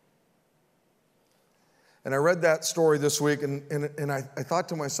 And I read that story this week, and I thought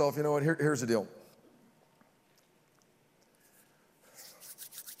to myself, you know what, here's the deal.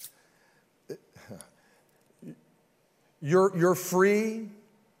 You're free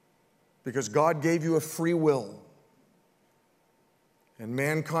because God gave you a free will. And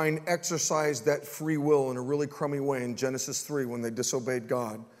mankind exercised that free will in a really crummy way in Genesis 3 when they disobeyed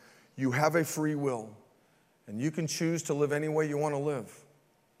God. You have a free will, and you can choose to live any way you want to live,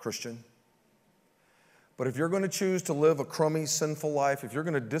 Christian. But if you're going to choose to live a crummy, sinful life, if you're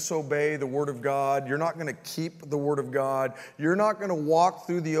going to disobey the Word of God, you're not going to keep the Word of God, you're not going to walk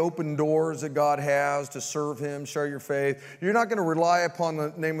through the open doors that God has to serve Him, share your faith, you're not going to rely upon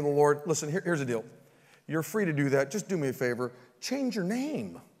the name of the Lord. Listen, here's the deal. You're free to do that. Just do me a favor. Change your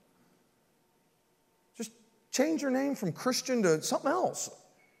name. Just change your name from Christian to something else.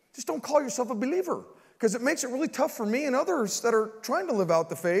 Just don't call yourself a believer. Because it makes it really tough for me and others that are trying to live out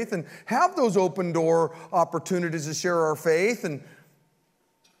the faith and have those open door opportunities to share our faith. And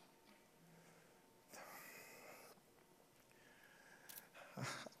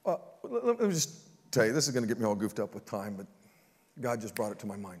let me just tell you, this is going to get me all goofed up with time, but God just brought it to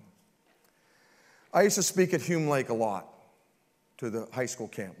my mind. I used to speak at Hume Lake a lot to the high school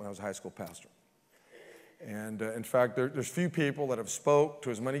camp when I was a high school pastor. And in fact, there's few people that have spoke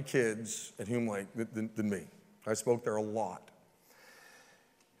to as many kids at Hume Lake than me. I spoke there a lot.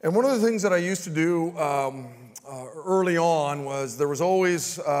 And one of the things that I used to do early on was there was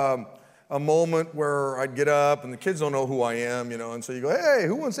always a moment where I'd get up and the kids don't know who I am, you know, and so you go, hey,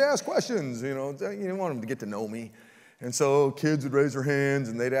 who wants to ask questions? You know, you want them to get to know me. And so kids would raise their hands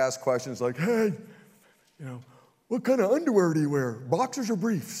and they'd ask questions like, hey, you know, what kind of underwear do you wear, boxers or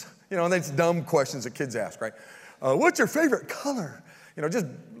briefs? You know, and that's dumb questions that kids ask, right? What's your favorite color? You know, just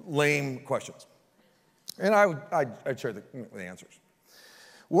lame questions. And I'd share the answers.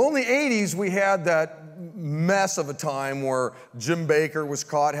 Well, in the 80s, we had that mess of a time where Jim Baker was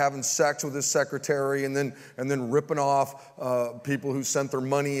caught having sex with his secretary and then ripping off people who sent their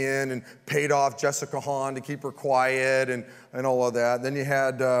money in and paid off Jessica Hahn to keep her quiet and all of that. Then you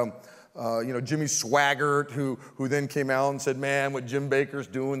had Jimmy Swaggart, who then came out and said, man, what Jim Bakker's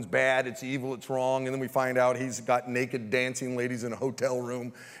doing is bad, it's evil, it's wrong. And then we find out he's got naked dancing ladies in a hotel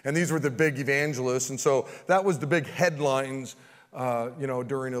room. And these were the big evangelists. And so that was the big headlines,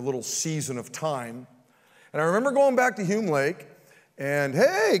 during a little season of time. And I remember going back to Hume Lake and,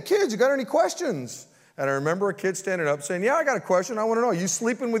 hey, kids, you got any questions? And I remember a kid standing up saying, yeah, I got a question. I want to know, you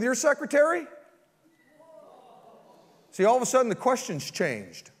sleeping with your secretary? See, all of a sudden the questions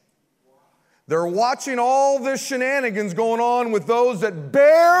changed. They're watching all this shenanigans going on with those that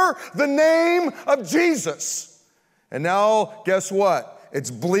bear the name of Jesus. And now, guess what? It's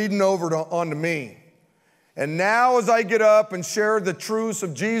bleeding over onto me. And now as I get up and share the truths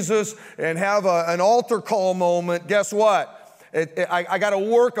of Jesus and have an altar call moment, guess what? I got to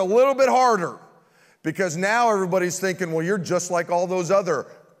work a little bit harder because now everybody's thinking, well, you're just like all those other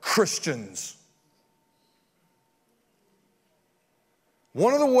Christians.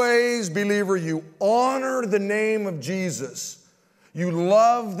 One of the ways, believer, you honor the name of Jesus, you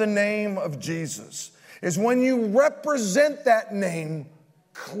love the name of Jesus, is when you represent that name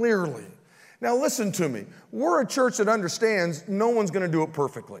clearly. Now listen to me. We're a church that understands no one's going to do it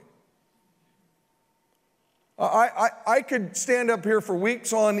perfectly. I could stand up here for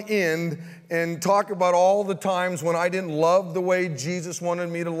weeks on end and talk about all the times when I didn't love the way Jesus wanted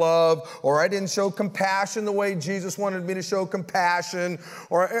me to love, or I didn't show compassion the way Jesus wanted me to show compassion,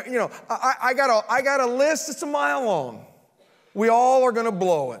 or, I got a list that's a mile long. We all are going to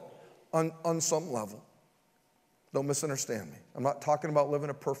blow it on some level. Don't misunderstand me. I'm not talking about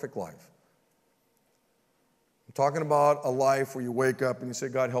living a perfect life. I'm talking about a life where you wake up and you say,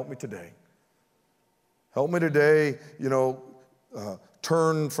 God, help me today. Help me today,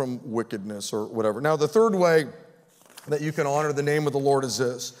 turn from wickedness or whatever. Now, the third way that you can honor the name of the Lord is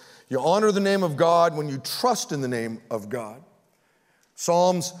this. You honor the name of God when you trust in the name of God.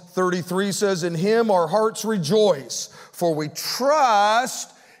 Psalms 33 says, in Him our hearts rejoice, for we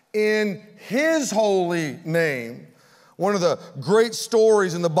trust in His holy name. One of the great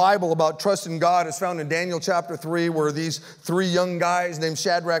stories in the Bible about trusting God is found in Daniel chapter 3, where these three young guys named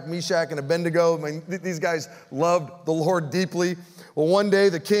Shadrach, Meshach, and Abednego, these guys loved the Lord deeply. Well, one day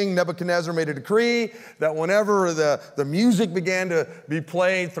the king Nebuchadnezzar made a decree that whenever the music began to be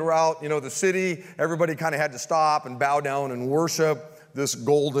played throughout, the city, everybody kind of had to stop and bow down and worship this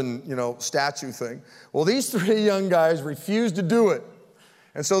golden, statue thing. Well, these three young guys refused to do it.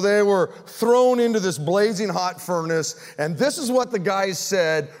 And so they were thrown into this blazing hot furnace, and this is what the guys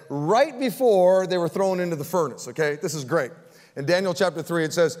said right before they were thrown into the furnace, okay? This is great. In Daniel chapter 3,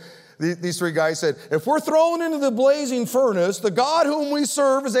 it says, these three guys said, if we're thrown into the blazing furnace, the God whom we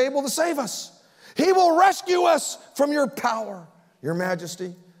serve is able to save us. He will rescue us from your power, your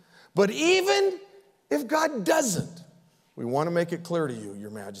majesty. But even if God doesn't, we want to make it clear to you,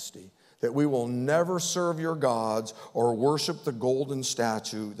 your majesty, that we will never serve your gods or worship the golden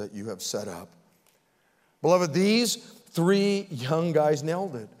statue that you have set up. Beloved, these three young guys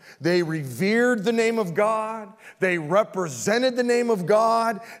nailed it. They revered the name of God, they represented the name of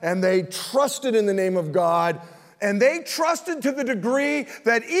God, and they trusted in the name of God. And they trusted to the degree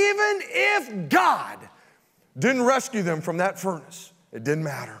that even if God didn't rescue them from that furnace, it didn't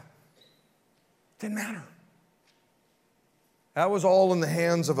matter. It didn't matter. That was all in the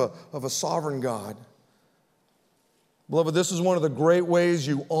hands of a sovereign God. Beloved, this is one of the great ways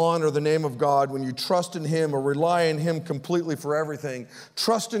you honor the name of God, when you trust in Him or rely on Him completely for everything.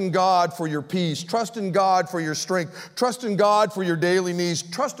 Trust in God for your peace. Trust in God for your strength. Trust in God for your daily needs.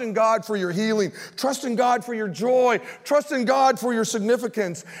 Trust in God for your healing. Trust in God for your joy. Trust in God for your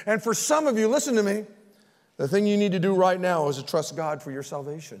significance. And for some of you, listen to me, the thing you need to do right now is to trust God for your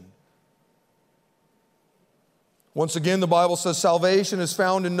salvation. Once again, the Bible says salvation is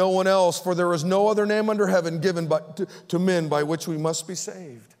found in no one else, for there is no other name under heaven given to men by which we must be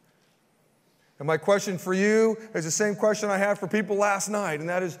saved. And my question for you is the same question I had for people last night, and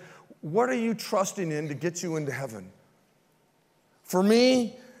that is, what are you trusting in to get you into heaven? For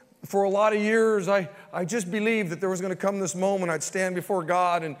me, for a lot of years, I just believed that there was going to come this moment I'd stand before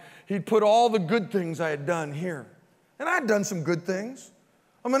God and He'd put all the good things I had done here. And I'd done some good things.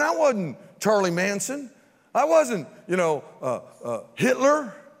 I wasn't Charlie Manson. I wasn't,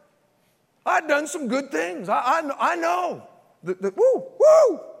 Hitler. I'd done some good things. I know.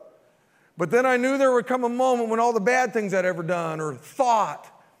 Woo. But then I knew there would come a moment when all the bad things I'd ever done or thought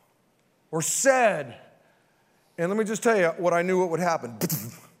or said, and let me just tell you what I knew what would happen.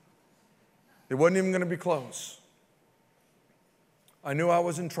 It wasn't even going to be close. I knew I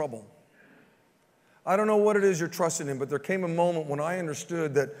was in trouble. I don't know what it is you're trusting in, but there came a moment when I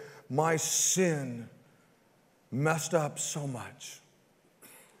understood that my sin messed up so much.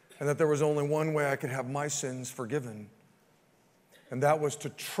 and that there was only one way I could have my sins forgiven, and that was to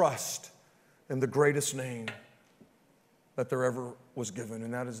trust in the greatest name that there ever was given,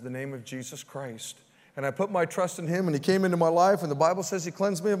 and that is the name of Jesus Christ. And I put my trust in him, and he came into my life, and the Bible says he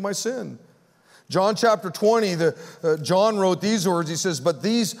cleansed me of my sin. John chapter 20, John wrote these words. He says, "But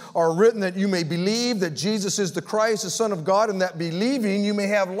these are written that you may believe that Jesus is the Christ, the Son of God, and that believing you may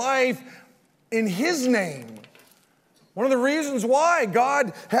have life in his name." One of the reasons why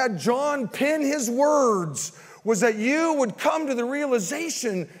God had John pen his words was that you would come to the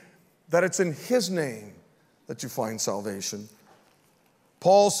realization that it's in his name that you find salvation.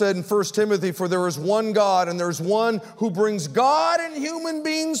 Paul said in 1 Timothy, "For there is one God, and there's one who brings God and human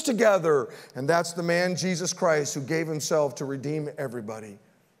beings together, and that's the man Jesus Christ, who gave himself to redeem everybody."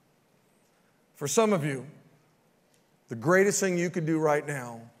 For some of you, the greatest thing you could do right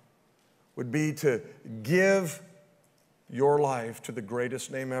now would be to give your life to the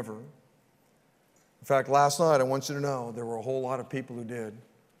greatest name ever. In fact, last night, I want you to know, there were a whole lot of people who did.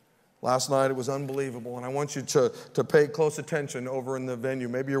 Last night, it was unbelievable, and I want you to pay close attention over in the venue.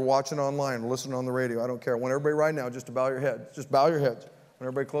 Maybe you're watching online or listening on the radio. I don't care. I want everybody right now just to bow your head. Just bow your heads. I want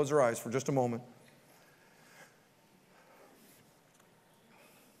everybody to close their eyes for just a moment.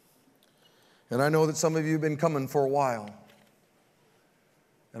 And I know that some of you have been coming for a while.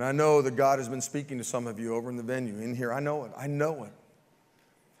 And I know that God has been speaking to some of you over in the venue, in here. I know it. I know it.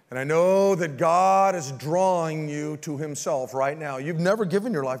 And I know that God is drawing you to himself right now. You've never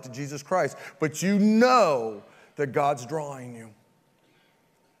given your life to Jesus Christ, but you know that God's drawing you.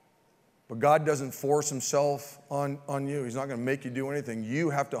 But God doesn't force himself on you. He's not going to make you do anything.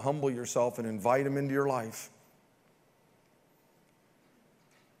 You have to humble yourself and invite him into your life.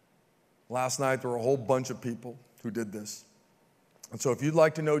 Last night, there were a whole bunch of people who did this. And so if you'd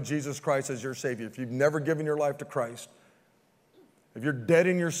like to know Jesus Christ as your Savior, if you've never given your life to Christ, if you're dead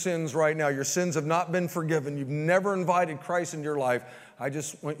in your sins right now, your sins have not been forgiven, you've never invited Christ into your life, I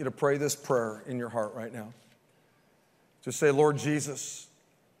just want you to pray this prayer in your heart right now. Just say, "Lord Jesus,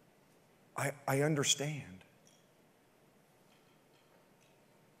 I understand.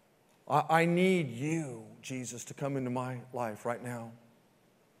 I need you, Jesus, to come into my life right now.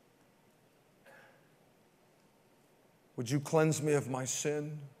 Would you cleanse me of my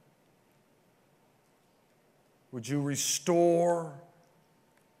sin? Would you restore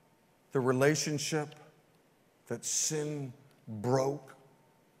the relationship that sin broke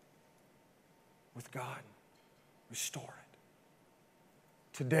with God? Restore it.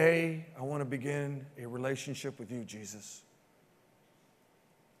 Today, I want to begin a relationship with you, Jesus."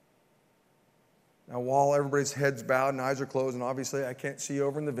 Now, while everybody's heads bowed and eyes are closed, and obviously I can't see you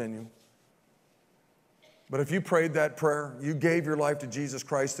over in the venue, but if you prayed that prayer, you gave your life to Jesus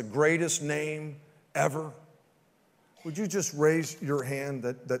Christ, the greatest name ever, would you just raise your hand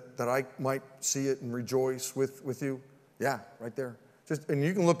that I might see it and rejoice with you? Yeah, right there. And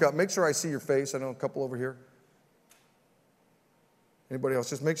you can look up. Make sure I see your face. I know a couple over here. Anybody else?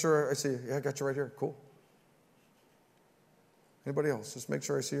 Just make sure I see you. Yeah, I got you right here. Cool. Anybody else? Just make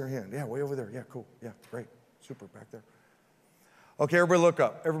sure I see your hand. Yeah, way over there. Yeah, cool. Yeah, great. Super, back there. Okay, everybody look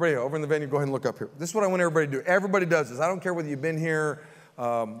up. Everybody over in the venue, go ahead and look up here. This is what I want everybody to do. Everybody does this. I don't care whether you've been here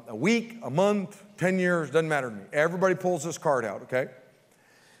a week, a month, 10 years, doesn't matter to me. Everybody pulls this card out, okay?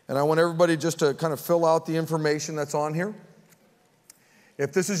 And I want everybody just to kind of fill out the information that's on here.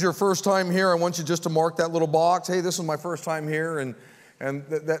 If this is your first time here, I want you just to mark that little box. Hey, this is my first time here, and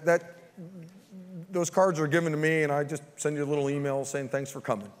those cards are given to me, and I just send you a little email saying thanks for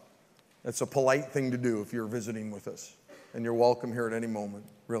coming. It's a polite thing to do if you're visiting with us, and you're welcome here at any moment,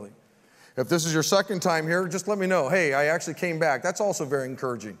 really. If this is your second time here, just let me know. Hey, I actually came back. That's also very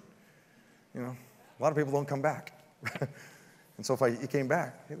encouraging. You know, a lot of people don't come back. And so if you came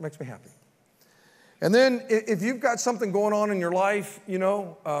back, it makes me happy. And then if you've got something going on in your life, you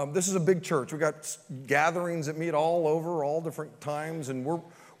know, this is a big church. We've got gatherings that meet all over, all different times, and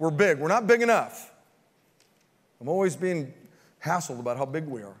we're big. We're not big enough. I'm always being hassled about how big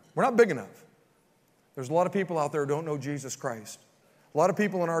we are. We're not big enough. There's a lot of people out there who don't know Jesus Christ. A lot of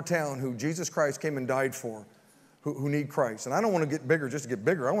people in our town who Jesus Christ came and died for, who need Christ. And I don't want to get bigger just to get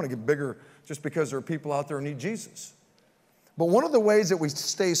bigger. I want to get bigger just because there are people out there who need Jesus. But one of the ways that we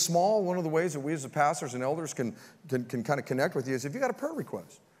stay small, one of the ways that we as the pastors and elders can kind of connect with you is if you got a prayer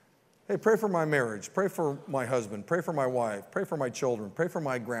request. Hey, pray for my marriage. Pray for my husband. Pray for my wife. Pray for my children. Pray for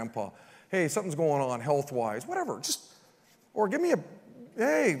my grandpa. Hey, something's going on health-wise. Whatever. Or give me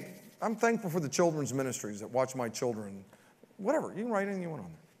hey, I'm thankful for the children's ministries that watch my children. Whatever. You can write anything you want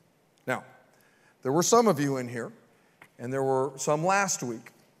on there. Now, there were some of you in here, and there were some last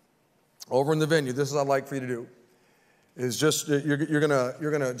week over in the venue. This is what I'd like for you to do. is just, you're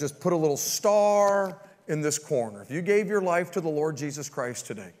gonna just put a little star in this corner. If you gave your life to the Lord Jesus Christ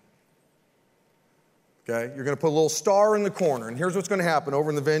today, okay, you're gonna put a little star in the corner, and here's what's gonna happen over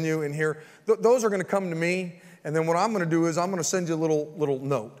in the venue in here. Those are gonna come to me, and then what I'm gonna do is I'm gonna send you a little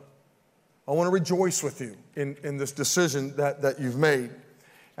note. I wanna rejoice with you in this decision that you've made.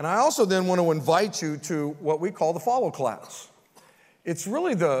 And I also then want to invite you to what we call the follow class. It's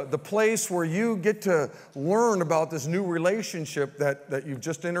really the place where you get to learn about this new relationship that you've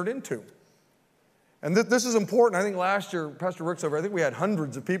just entered into. And this is important. I think last year, Pastor Rick's over, I think we had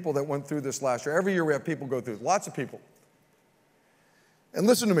hundreds of people that went through this last year. Every year we have people go through it, lots of people. And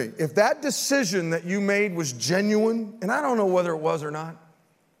listen to me, if that decision that you made was genuine, and I don't know whether it was or not,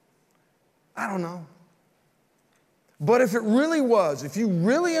 I don't know. But if it really was, if you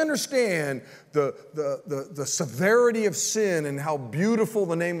really understand the severity of sin and how beautiful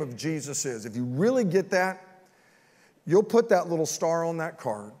the name of Jesus is, if you really get that, you'll put that little star on that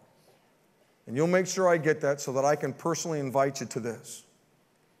card. And you'll make sure I get that so that I can personally invite you to this.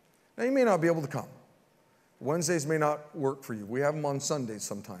 Now, you may not be able to come. Wednesdays may not work for you. We have them on Sundays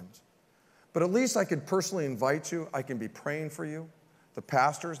sometimes. But at least I could personally invite you. I can be praying for you. The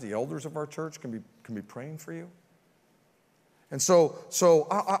pastors, the elders of our church can be praying for you. And so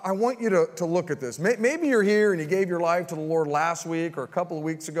I want you to look at this. Maybe you're here and you gave your life to the Lord last week or a couple of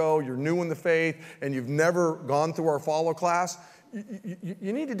weeks ago. You're new in the faith and you've never gone through our follow class.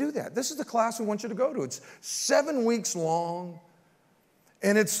 You need to do that. This is the class we want you to go to. It's 7 weeks long.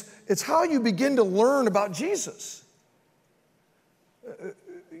 And it's how you begin to learn about Jesus.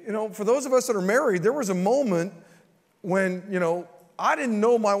 For those of us that are married, there was a moment when, I didn't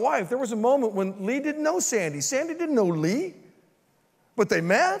know my wife. There was a moment when Lee didn't know Sandy. Sandy didn't know Lee. But they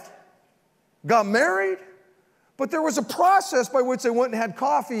met, got married, but there was a process by which they went and had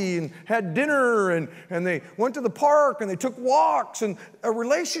coffee and had dinner and they went to the park and they took walks and a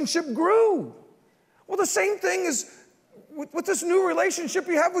relationship grew. Well, the same thing is with this new relationship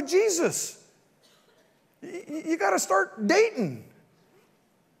you have with Jesus. You got to start dating.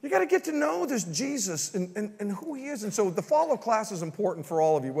 You got to get to know this Jesus and who he is. And so the follow class is important for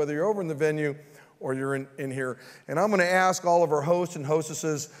all of you, whether you're over in the venue or you're in here. And I'm going to ask all of our hosts and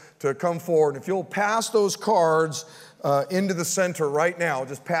hostesses to come forward. If you'll pass those cards into the center right now,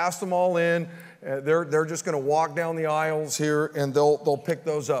 just pass them all in. They're just going to walk down the aisles here, and they'll pick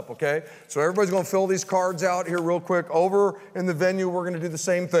those up, okay? So everybody's going to fill these cards out here real quick. Over in the venue, we're going to do the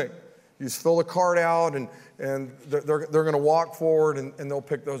same thing. You just fill the card out, and they're going to walk forward, and they'll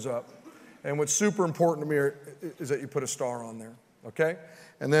pick those up. And what's super important to me is that you put a star on there, okay?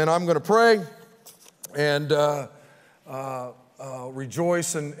 And then I'm going to pray and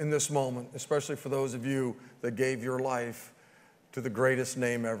rejoice in this moment, especially for those of you that gave your life to the greatest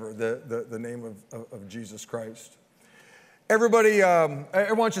name ever, the name of Jesus Christ. Everybody,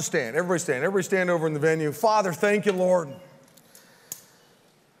 everyone should stand. Everybody stand. Everybody stand over in the venue. Father, thank you, Lord,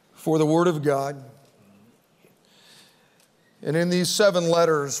 for the Word of God. And in these 7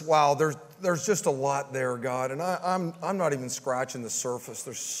 letters, wow, there's just a lot there, God. And I'm not even scratching the surface.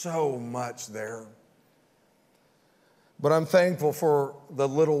 There's so much there. But I'm thankful for the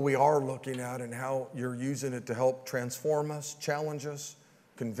little we are looking at and how you're using it to help transform us, challenge us,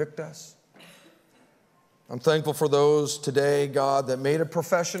 convict us. I'm thankful for those today, God, that made a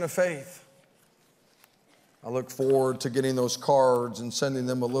profession of faith. I look forward to getting those cards and sending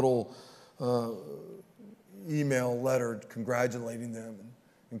them a little email letter congratulating them and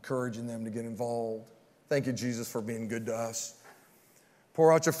encouraging them to get involved. Thank you, Jesus, for being good to us.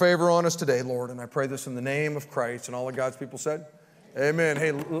 Pour out your favor on us today, Lord, and I pray this in the name of Christ. And all of God's people said, amen.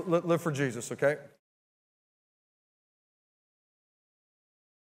 Hey, live for Jesus, okay?